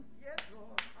about him. Yes,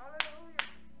 Lord. Hallelujah.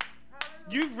 Hallelujah.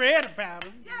 You've read about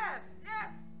him. Yes.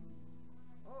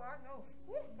 Oh, I know.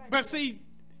 Woo, thank But you. see,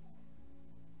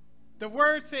 the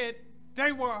word said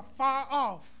they were far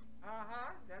off.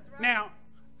 Uh-huh. That's right. Now,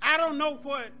 I don't know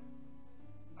what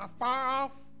a far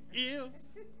off is.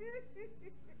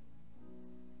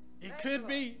 It Thank could you,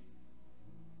 be,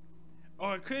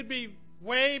 or it could be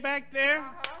way back there.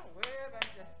 Uh-huh. Way back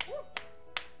there.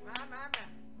 Woo. My.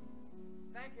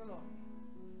 Thank you, Lord.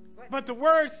 But the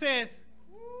word says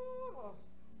Woo, Lord.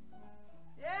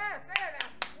 Yes, say it now.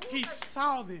 Woo, he thank you.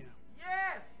 saw them.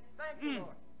 Yes. Thank you, Mm.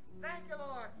 Lord. Thank you,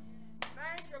 Lord.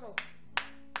 Thank you, Lord.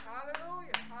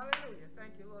 Hallelujah. Hallelujah.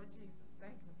 Thank you, Lord Jesus.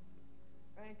 Thank you.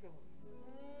 Thank you, Lord.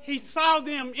 He saw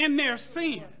them in their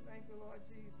sin. Thank you, Lord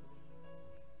Jesus.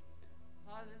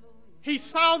 Hallelujah. He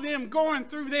saw them going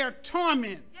through their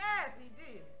torment. Yes, he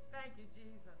did. Thank you,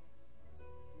 Jesus.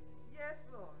 Yes,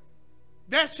 Lord.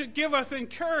 That should give us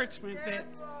encouragement Yes, that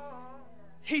Lord.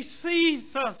 He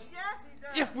sees us. Yes,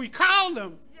 he does. If we call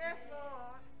him, Yes,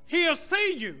 Lord. he'll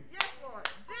see you. Yes, Lord.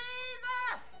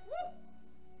 Jesus. Woo.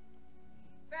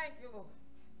 Thank you, Lord.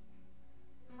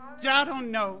 Y'all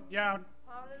don't know, y'all.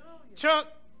 Hallelujah. Chuck,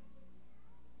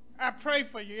 I pray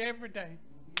for you every day.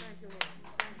 Thank you, Lord.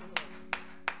 Thank you, Lord.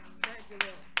 Thank you,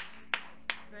 Lord.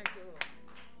 Thank you, Lord.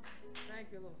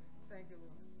 Thank you, Lord. Thank you,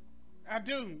 Lord. I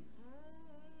do.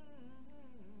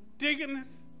 Diggins,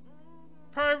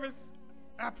 Purvis,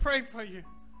 I pray for you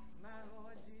My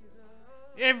Lord Jesus.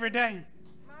 every day.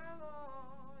 My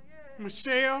Lord, yes.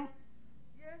 Michelle,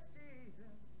 Yes,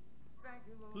 Jesus. Thank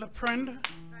you, Lord. LaPrenda,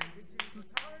 Thank you, Jesus.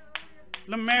 Hallelujah.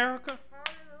 LaMerica.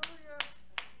 Hallelujah.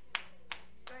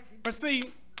 Thank you. But see,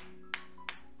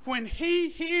 when he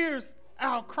hears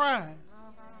our cries,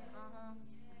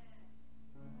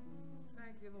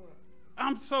 Thank you, Lord.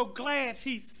 I'm so glad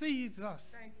he sees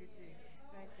us Thank you, Jesus.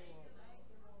 Thank you, Lord.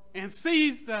 and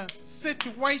sees the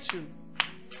situation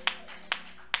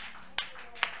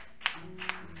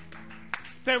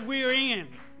that we're in.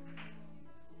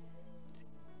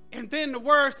 And then the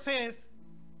word says,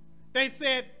 they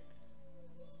said,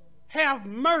 have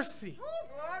mercy. Woo,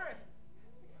 glory.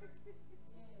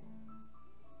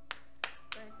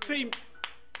 Thank you. See,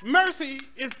 mercy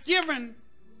is given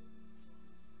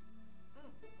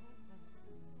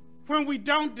when we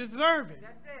don't deserve it.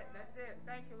 That's it. That's it.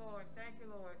 Thank you, Lord. Thank you,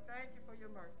 Lord. Thank you for your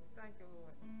mercy. Thank you,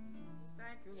 Lord.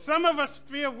 Thank you, Lord. Some of us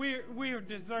feel we're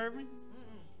deserving.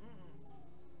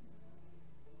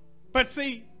 But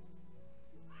see,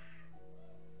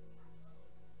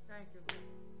 Thank you, Lord.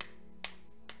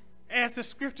 as the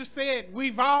scripture said,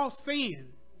 we've all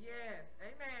sinned Yes.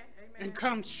 Amen. Amen. and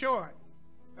come short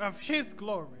of his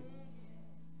glory.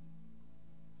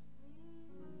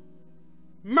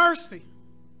 Mercy.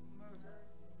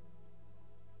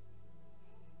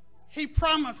 He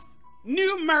promised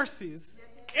new mercies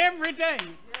every day. Yes,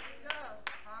 he does.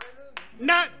 Hallelujah.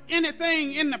 Not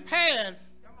anything in the past,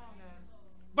 Come on now.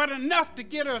 but enough to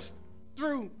get us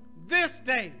through this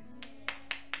day.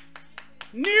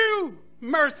 New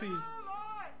mercies. Oh, Lord.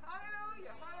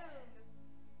 Hallelujah. Hallelujah.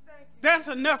 Thank you. That's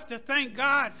enough to thank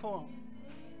God for.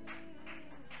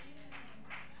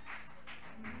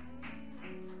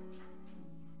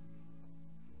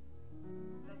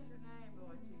 Bless your name,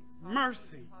 Lord Jesus.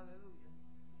 Mercy. Hallelujah.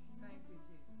 Thank you,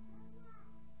 Jesus.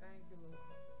 Thank you,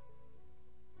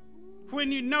 Lord.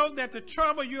 When you know that the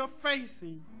trouble you're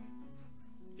facing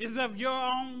is of your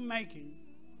own making.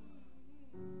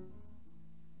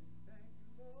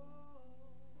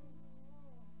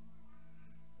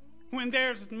 When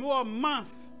there's more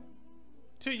month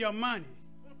to your money.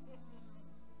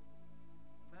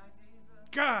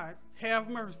 God, have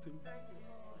mercy.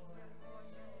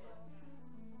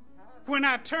 When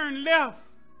I turned left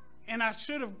and I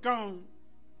should have gone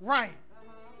right.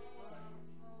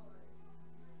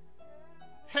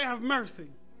 Have mercy.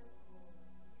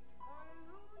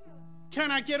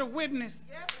 Can I get a witness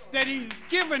that he's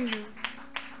given you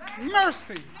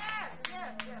mercy? Yes, yes,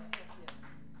 yes, yes, yes.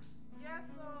 Yes,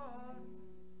 Lord.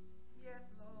 Yes,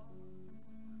 Lord.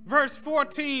 Verse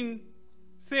 14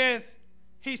 says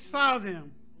he saw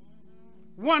them.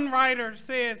 One writer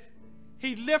says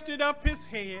he lifted up his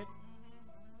head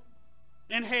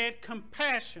and had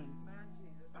compassion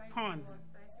upon them.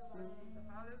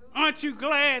 Aren't you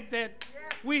glad that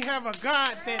we have a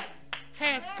God that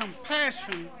has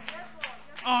compassion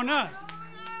on us?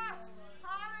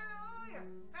 Hallelujah.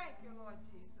 Thank you, Lord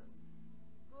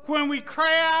Jesus. When we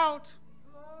cry out,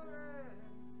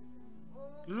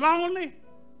 lonely,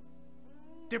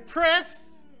 depressed,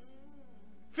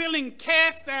 feeling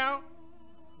cast out,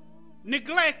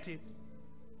 neglected,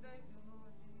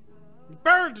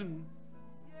 burdened,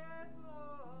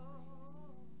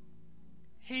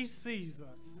 he sees us.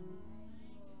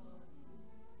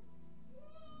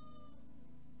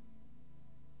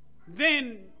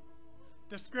 Then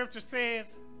the scripture says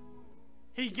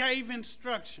he gave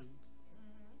instructions.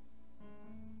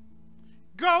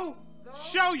 Go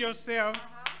show yourselves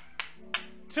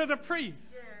to the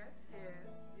priest. Yes, yes,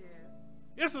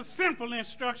 yes. It's a simple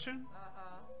instruction.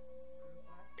 Uh-huh.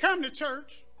 Come to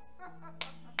church.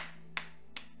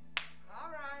 All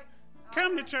right.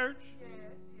 Come to church. Yes,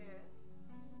 yes.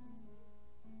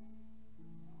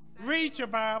 Read your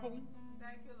Bible.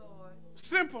 Thank you, Lord.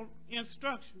 Simple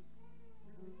instruction.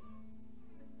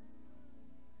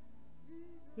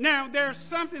 Now, there's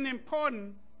something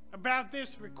important about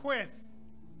this request.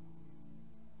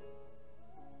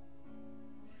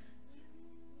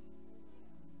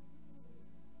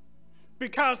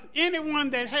 Because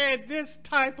anyone that had this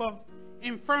type of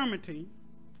infirmity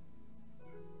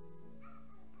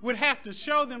would have to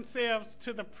show themselves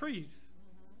to the priest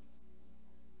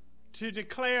to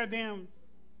declare them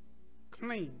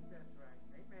clean. That's right.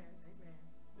 Amen. Amen.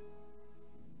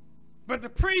 But the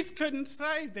priest couldn't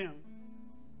save them.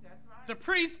 That's right. The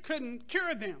priest couldn't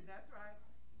cure them. That's right.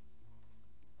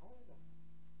 Oh.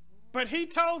 But he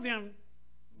told them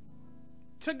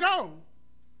to go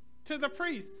to the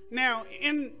priest. Now,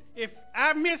 if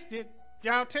I missed it,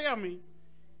 y'all tell me.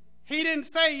 He didn't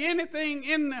say anything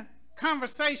in the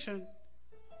conversation,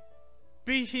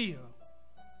 be healed.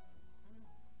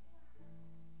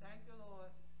 Thank you, Lord.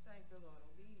 Thank you, Lord.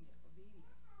 Obedience. Obedience.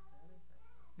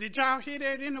 Did y'all hear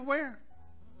that anywhere?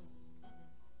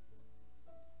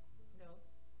 No.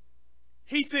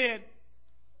 He said,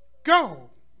 go.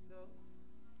 No.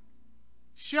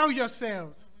 Show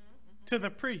yourselves to the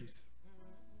priest.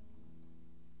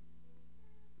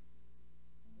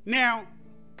 Now,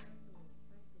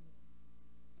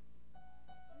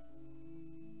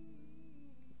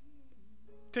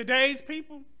 today's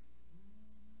people,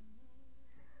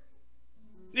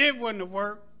 it wouldn't have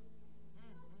worked.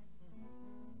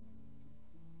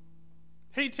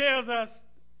 He tells us,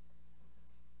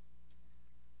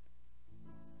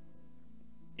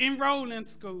 enroll in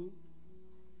school.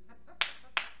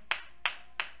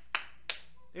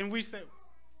 And we said,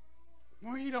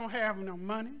 we don't have no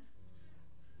money.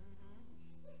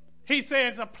 He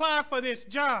says, apply for this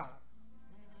job.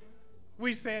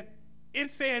 We said, it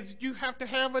says you have to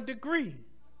have a degree.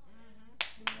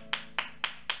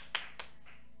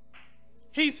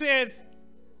 He says,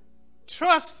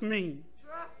 trust me.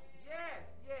 Trust. Yes.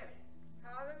 Yes.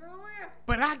 Hallelujah.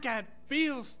 But I got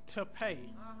bills to pay.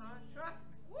 Trust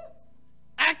me. Woo.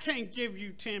 I can't give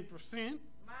you 10%.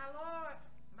 My Lord.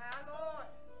 My Lord.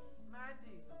 My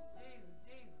Jesus. Jesus.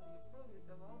 Jesus. You prove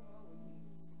yourself over and over again.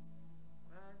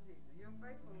 My Jesus. You're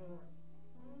faithful, Lord.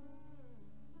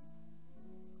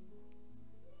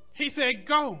 He said,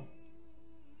 go.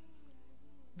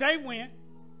 They went.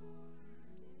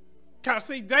 Because,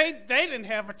 see, they didn't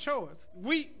have a choice.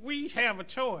 We have a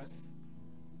choice.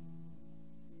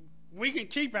 We can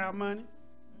keep our money.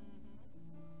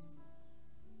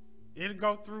 It'll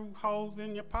go through holes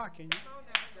in your pocket.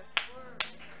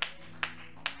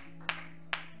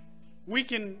 We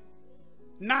can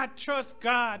not trust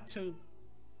God to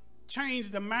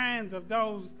change the minds of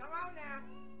those Come on now.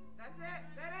 That's it.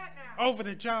 Say that now. over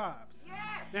the jobs. Yes.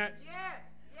 Now, Yes.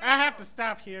 I have to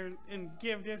stop here and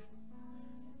give this.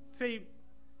 See,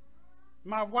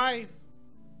 my wife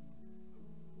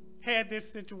had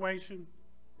this situation.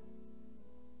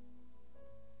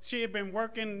 She had been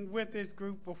working with this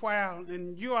group for a while,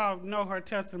 and you all know her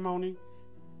testimony,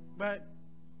 but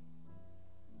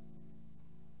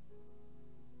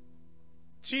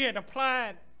she had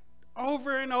applied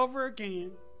over and over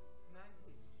again,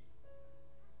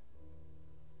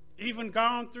 even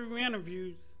gone through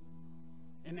interviews,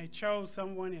 and they chose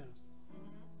someone else.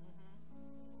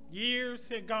 Years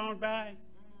had gone by,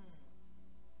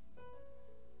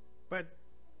 but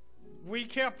we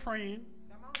kept praying,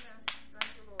 Come on now.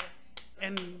 Thank you, Lord.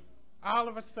 and all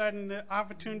of a sudden the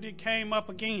opportunity came up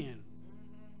again.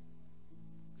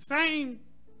 Same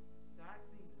God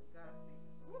sees us. God sees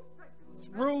us. Woo. Thank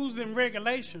you, Lord. rules and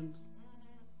regulations,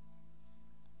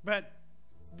 but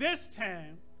this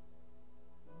time,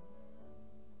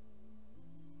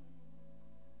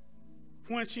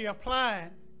 when she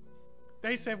applied,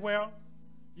 they said, well,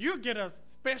 you get a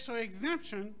special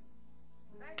exemption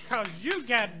because you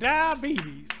got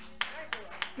diabetes.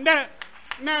 Now,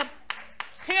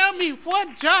 tell me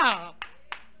what job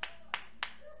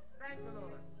Thank you,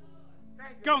 Lord.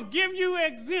 Thank you. gonna give you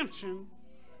exemption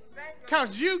Thank you.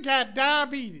 because you got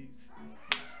diabetes?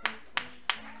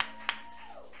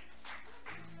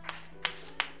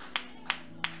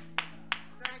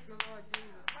 Thank you, Lord Jesus.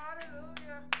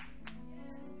 Hallelujah.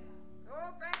 Oh,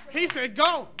 thank you. He said,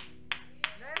 go.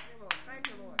 Thank you, Lord. Thank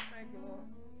you, Lord. Thank you, Lord.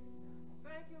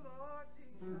 Thank you, Lord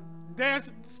Jesus.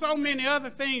 There's so many other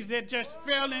things that just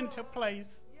fell into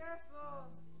place. Yes, Lord.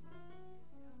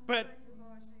 But Thank you,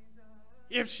 Lord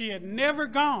Jesus. if she had never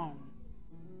gone,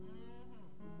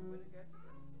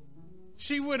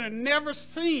 she would have never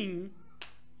seen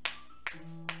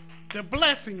the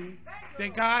blessing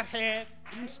that God had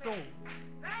in store.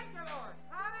 Thank you, Lord.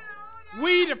 Hallelujah.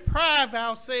 We deprive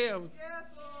ourselves Yes,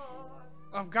 Lord.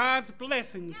 of God's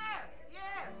blessings Yes, yes.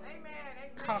 Amen.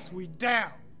 Amen. because we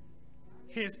doubt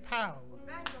his power.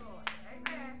 Thank you, Lord.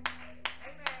 Amen.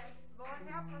 Amen. Lord,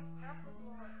 help us. Help us,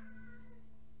 Lord.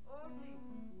 Oh, Jesus.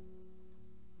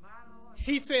 My Lord.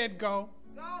 He said, go.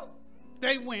 Go.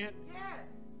 They went. Yes.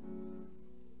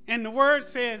 And the word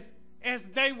says, as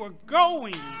they were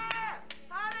going, Yes.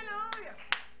 Hallelujah.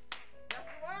 That's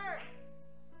the word.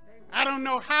 I don't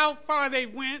know how far they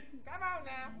went, Come on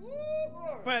now. Woo,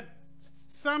 glory. but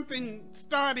something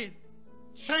started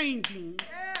changing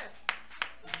Yes.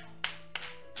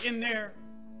 in their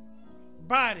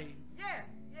body. Yes.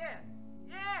 Yes.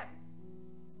 Yes.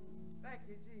 Thank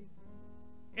you, Jesus.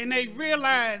 And they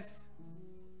realized,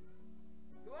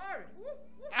 Glory. Woo,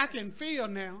 woo. I can feel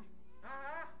now.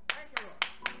 Thank you, Lord.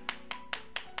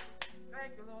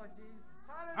 Thank you, Lord Jesus.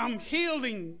 Hallelujah. I'm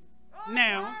healing Oh,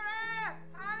 now. glory.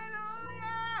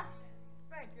 Hallelujah.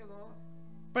 Thank you, Lord.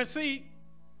 But see,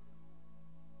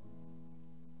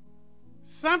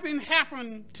 something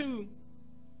happened to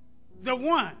the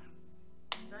one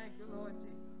Thank you, Lord Jesus.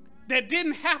 that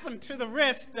didn't happen to the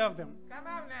rest of them. Come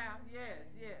on now. Yes,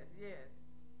 yes,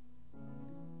 yes.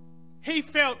 He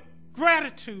felt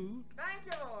gratitude Thank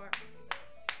you, Lord.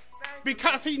 Thank you.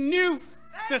 because he knew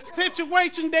the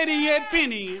situation that he had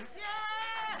been in. Yes.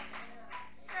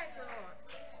 Thank you, Lord.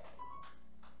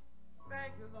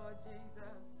 Thank you, Lord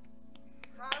Jesus.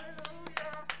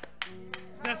 Hallelujah.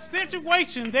 The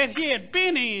situation that he had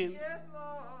been in Yes,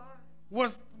 Lord.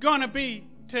 was going to be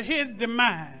to his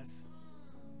demise.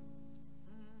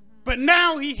 But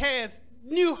now he has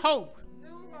new hope. New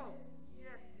hope.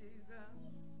 Yes, Jesus.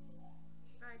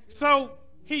 Thank you. So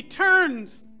he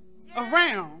turns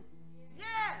around Yes.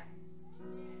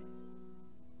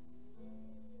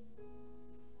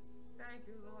 Thank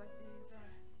you, Lord Jesus.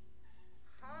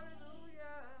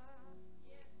 Hallelujah.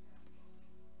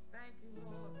 Thank you,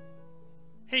 Lord.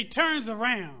 He turns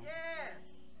around Yes.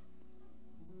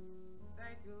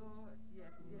 Thank you, Lord.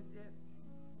 Yes, yes, yes.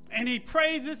 and he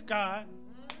praises God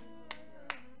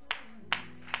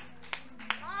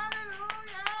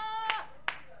Hallelujah.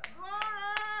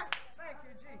 Glory. Thank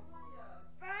you, Jesus.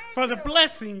 Thank for the you.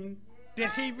 blessing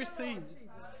that he Thank you, Lord received. Jesus.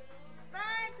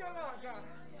 Thank you, Lord God.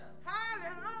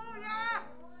 Hallelujah.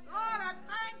 Lord, I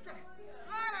thank you.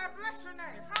 Lord, I bless your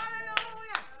name.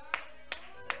 Hallelujah.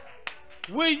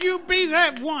 Will you be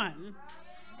that one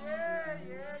Yeah,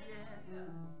 yeah, yeah.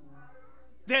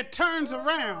 that turns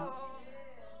around Oh,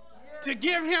 yes. to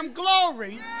give him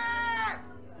glory Yes.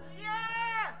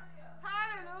 Yes.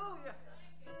 Hallelujah.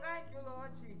 Thank you, Lord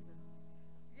Jesus.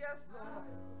 Yes, Lord.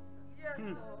 Yes,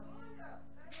 Lord.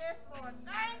 Yes, Lord.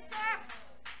 Thank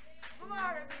you.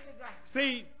 Glory be to God.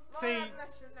 See, Lord, I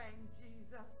bless your name,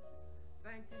 Jesus.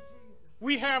 Thank you, Jesus.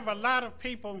 we have a lot of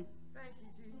people Thank you,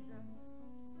 Jesus.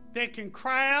 that can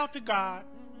cry out to God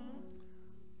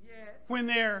Yes. when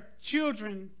their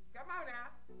children Come on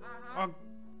now. Uh-huh. are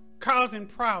causing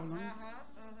problems, Uh-huh.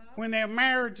 Uh-huh. when their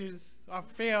marriages are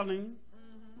failing,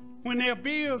 when their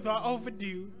bills are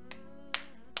overdue,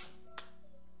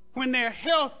 when their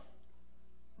health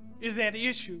is at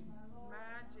issue. My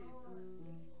Jesus.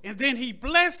 And then he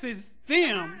blesses Come on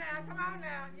them now. Come on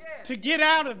now. Yes. to get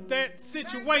out of that Thank you,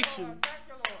 situation. Lord. Thank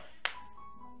you,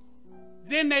 Lord.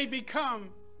 Then they become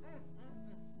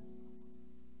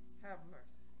Have mercy.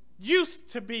 used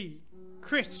to be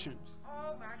Christians.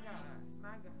 Oh, my God. My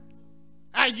God.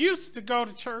 I used to go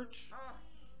to church. Oh.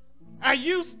 I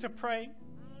used to pray.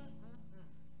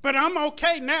 But I'm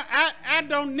okay now. I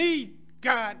don't need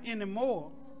God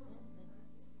anymore.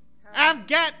 I've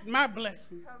got my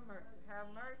blessing. Have mercy. Have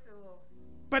mercy, Lord.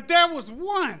 But there was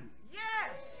one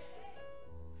Yes.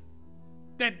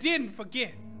 that didn't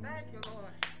forget. Thank you, Lord.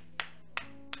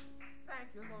 Thank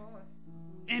you, Lord.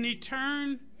 And he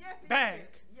turned Yes, he back did.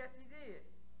 Yes, he did.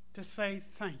 to say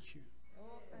thank you.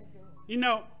 Oh, thank you, Lord. You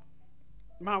know,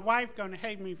 my wife gonna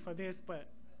hate me for this, but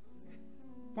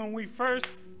when we first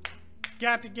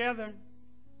got together,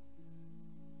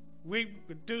 we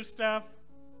would do stuff,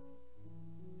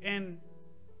 and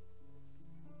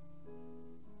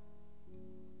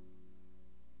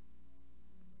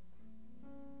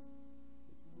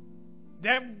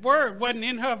that word wasn't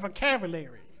in her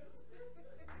vocabulary.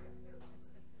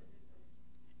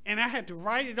 And I had to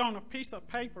write it on a piece of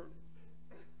paper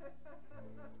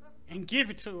and give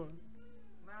it to her.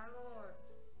 My Lord.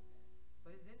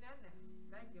 But it's in that now.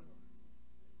 Thank you, Lord.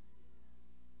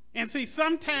 And see,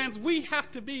 sometimes we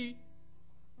have to be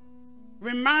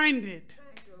reminded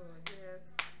Thank you, Lord.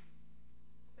 Yes.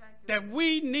 Thank you. that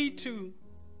we need to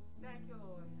Thank you,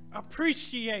 Lord.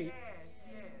 appreciate Yes,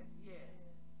 yes, yes.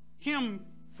 him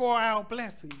for our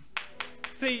blessings.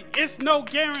 See, it's no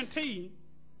guarantee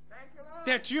Thank you, Lord.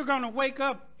 that you're going to wake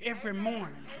up every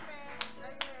morning. Amen.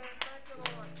 Amen. Thank you,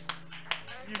 Lord.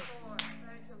 Thank you, Lord.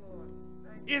 Thank you, Lord.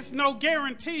 Thank you. It's no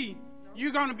guarantee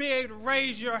you're going to be able to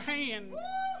raise your hand. Woo!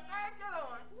 Thank you,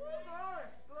 Lord. Woo! Glory,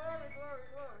 glory, glory,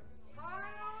 glory.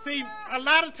 Hallelujah. See, a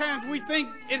lot of times we think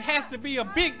it has to be a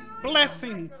big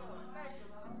blessing Thank you, Lord.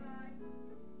 Thank you,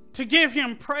 Lord. to give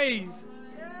him praise.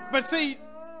 Yes, But see, Lord.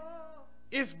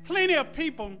 It's plenty of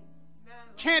people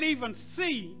can't even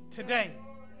see today.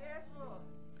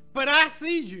 But I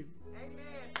see you.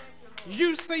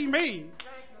 You see me.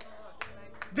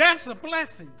 That's a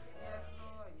blessing.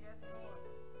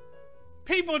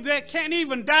 People that can't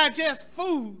even digest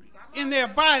food in their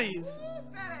bodies,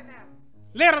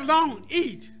 let alone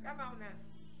eat.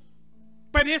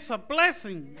 But it's a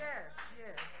blessing.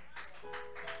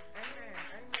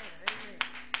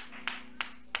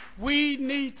 We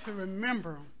need to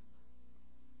remember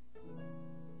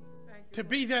to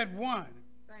be that one.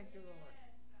 Thank you, Lord.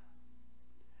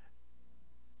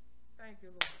 Thank you,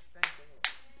 Lord. Thank you, Lord.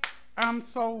 I'm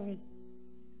so,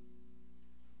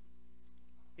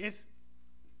 it's.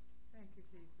 Thank you,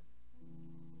 Jesus.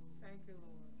 Thank you,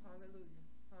 Lord. Hallelujah.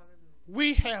 Hallelujah.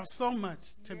 We have so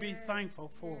much to be thankful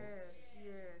for.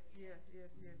 Yes.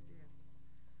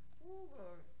 Oh,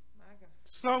 Lord. My God.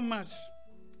 So much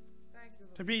Thank you,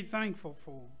 Lord. to be thankful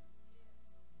for.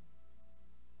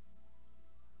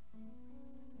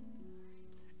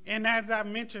 And as I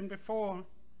mentioned before,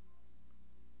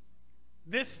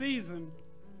 this season,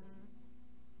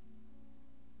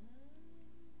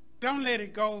 don't let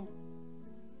it come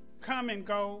and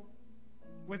go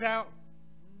without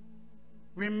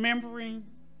remembering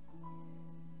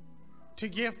to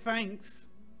give thanks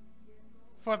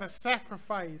for the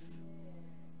sacrifice.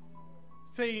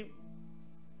 See,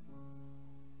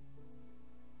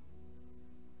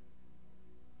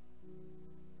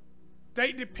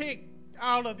 they depict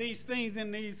all of these things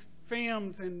in these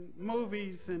films and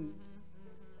movies,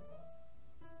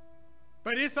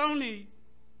 but it's only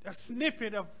a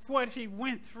snippet of what he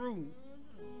went through,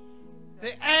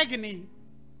 the agony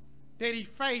that he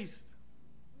faced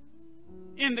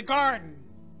in the garden,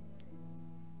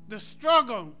 the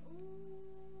struggle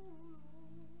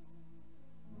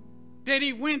that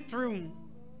he went through,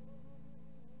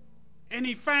 and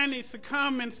he finally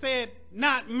succumbed and said,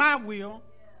 "Not my will,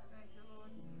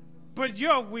 but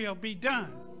your will be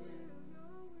done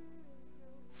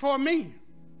for me,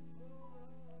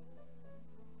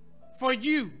 for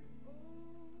you."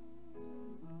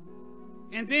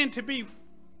 And then to be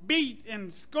beat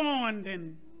and scorned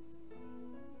and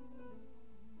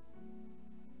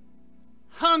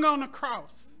hung on a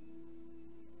cross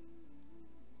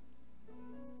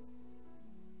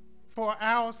for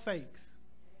our sakes.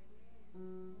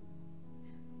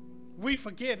 We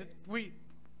forget it.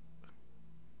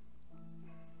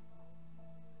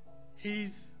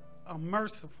 He's a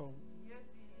merciful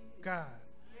God.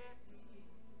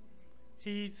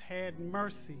 He's had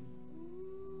mercy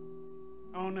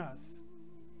on us.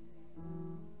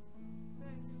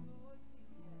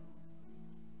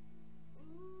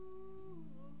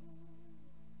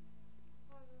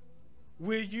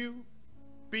 Will you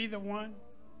be the one?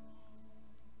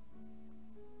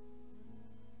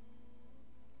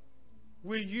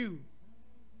 Will you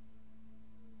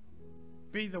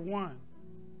be the one?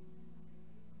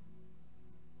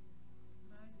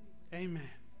 Amen.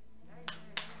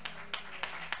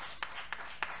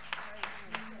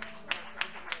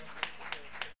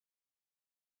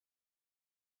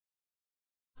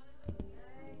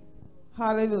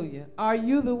 Hallelujah. Are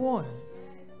you the one?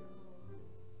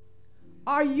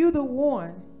 Are you the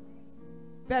one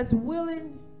that's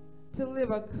willing to live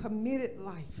a committed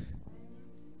life?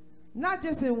 Not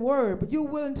just in word, but you're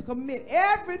willing to commit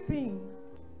everything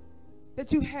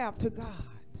that you have to God.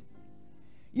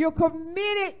 You're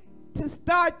committed to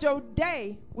start your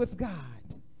day with God.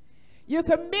 You're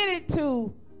committed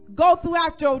to go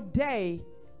throughout your day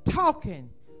talking,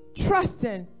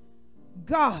 trusting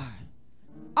God.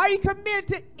 Are you committed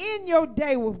to end your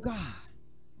day with God?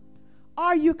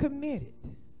 Are you committed?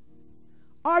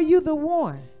 Are you the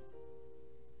one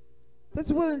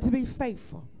that's willing to be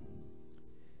faithful?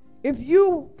 If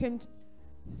you can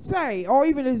say or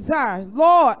even desire,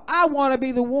 Lord, I want to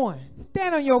be the one,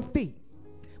 stand on your feet.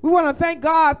 We want to thank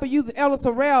God for you, Elder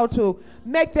Sorrell, to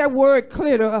make that word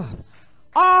clear to us.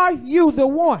 Are you the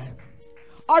one?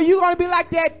 Are you going to be like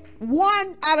that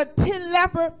 1 out of 10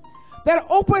 leper that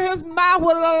opened his mouth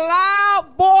with a loud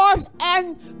voice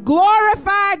and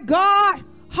glorified God?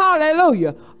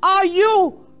 Hallelujah. Are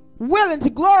you willing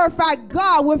to glorify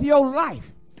God with your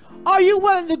life? Are you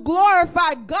willing to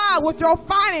glorify God with your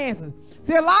finances?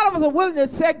 See, a lot of us are willing to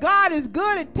say God is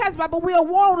good and testify, but we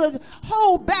want to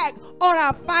hold back on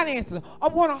our finances, or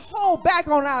want to hold back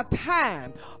on our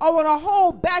time, or want to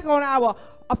hold back on our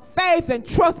faith and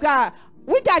trust God.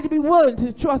 We got to be willing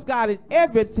to trust God in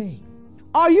everything.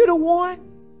 Are you the one?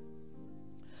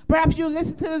 Perhaps you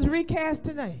listened to this recast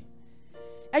today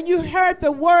and you heard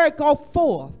the word go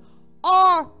forth.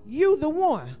 Are you the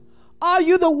one? Are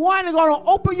you the one that's going to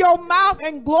open your mouth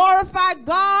and glorify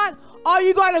God? Are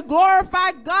you going to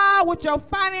glorify God with your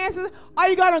finances? Are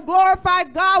you going to glorify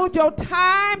God with your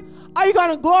time? Are you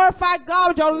going to glorify God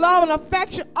with your love and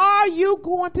affection? Are you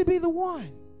going to be the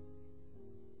one?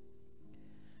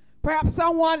 Perhaps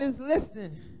someone is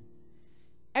listening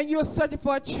and you're searching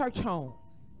for a church home.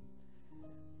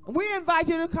 We invite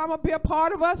you to come up, be a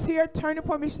part of us here at Turning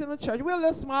Point Missional Church. We're a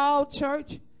little small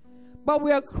church, but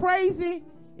we're crazy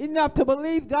enough to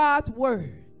believe God's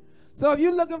word. So if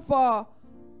you're looking for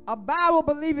a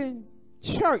Bible-believing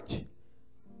church,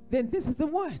 then this is the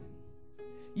one.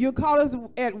 You call us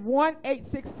at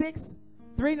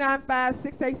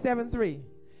 1-866-395-6873.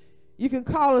 You can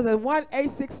call us at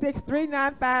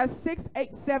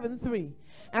 1-866-395-6873.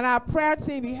 And our prayer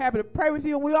team be happy to pray with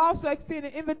you. And we also extend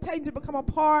an invitation to become a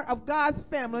part of God's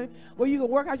family where you can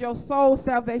work out your soul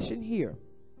salvation here.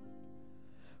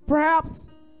 Perhaps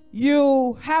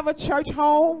you have a church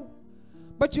home,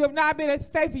 but you have not been as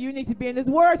faithful you need to be. And this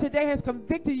word today has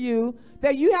convicted you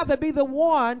that you have to be the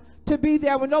one to be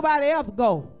there when nobody else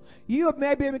go. You have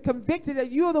maybe been convicted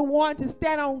that you're the one to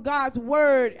stand on God's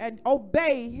word and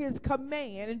obey his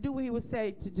command and do what he would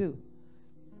say to do.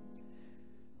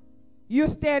 You're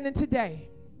standing today.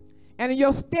 And in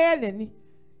your standing,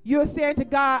 you're saying to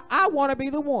God, I want to be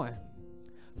the one.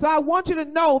 So I want you to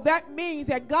know that means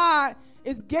that God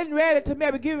is getting ready to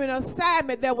maybe give you an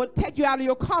assignment that will take you out of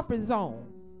your comfort zone.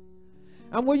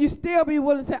 And will you still be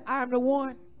willing to say, I'm the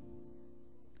one?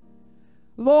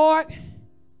 Lord,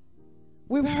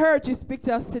 we've heard you speak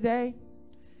to us today.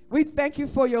 We thank you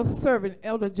for your servant,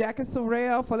 Elder Jackie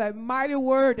Sorrell, for that mighty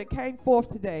word that came forth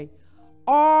today.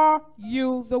 Are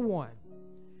you the one?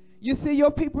 You see your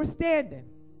people standing.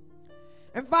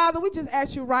 And Father, we just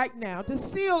ask you right now to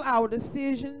seal our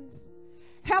decisions.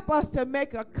 Help us to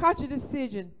make a conscious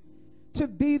decision to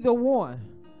be the one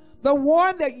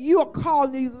that you are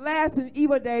calling these last and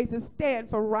evil days to stand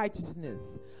for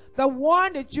righteousness. The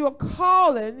one that you are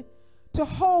calling to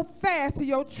hold fast to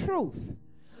your truth.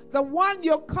 The one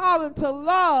you're calling to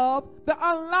love the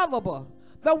unlovable.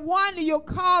 The one that you're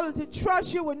calling to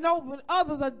trust you when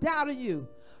others are doubting you.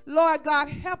 Lord God,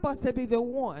 help us to be the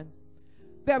one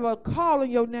that will call on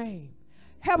your name.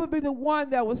 Help us be the one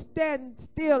that will stand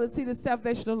still and see the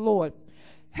salvation of the Lord.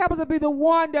 Help us to be the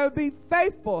one that will be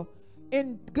faithful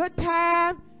in good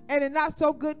time and in not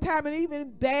so good time and even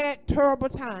in bad, terrible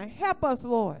time. Help us,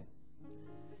 Lord.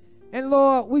 And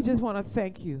Lord, we just want to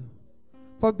thank you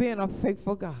for being a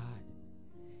faithful God.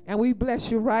 And we bless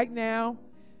you right now.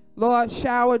 Lord,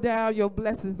 shower down your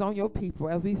blessings on your people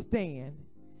as we stand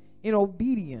in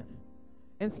obedience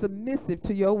and submissive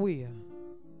to your will.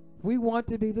 We want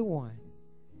to be the one.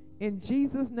 In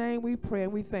Jesus' name we pray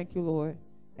and we thank you, Lord.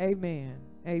 Amen.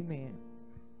 Amen.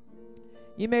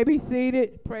 You may be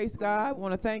seated. Praise God. I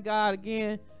want to thank God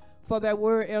again for that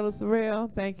word, Elder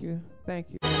Sorrell. Thank you.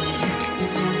 Thank you.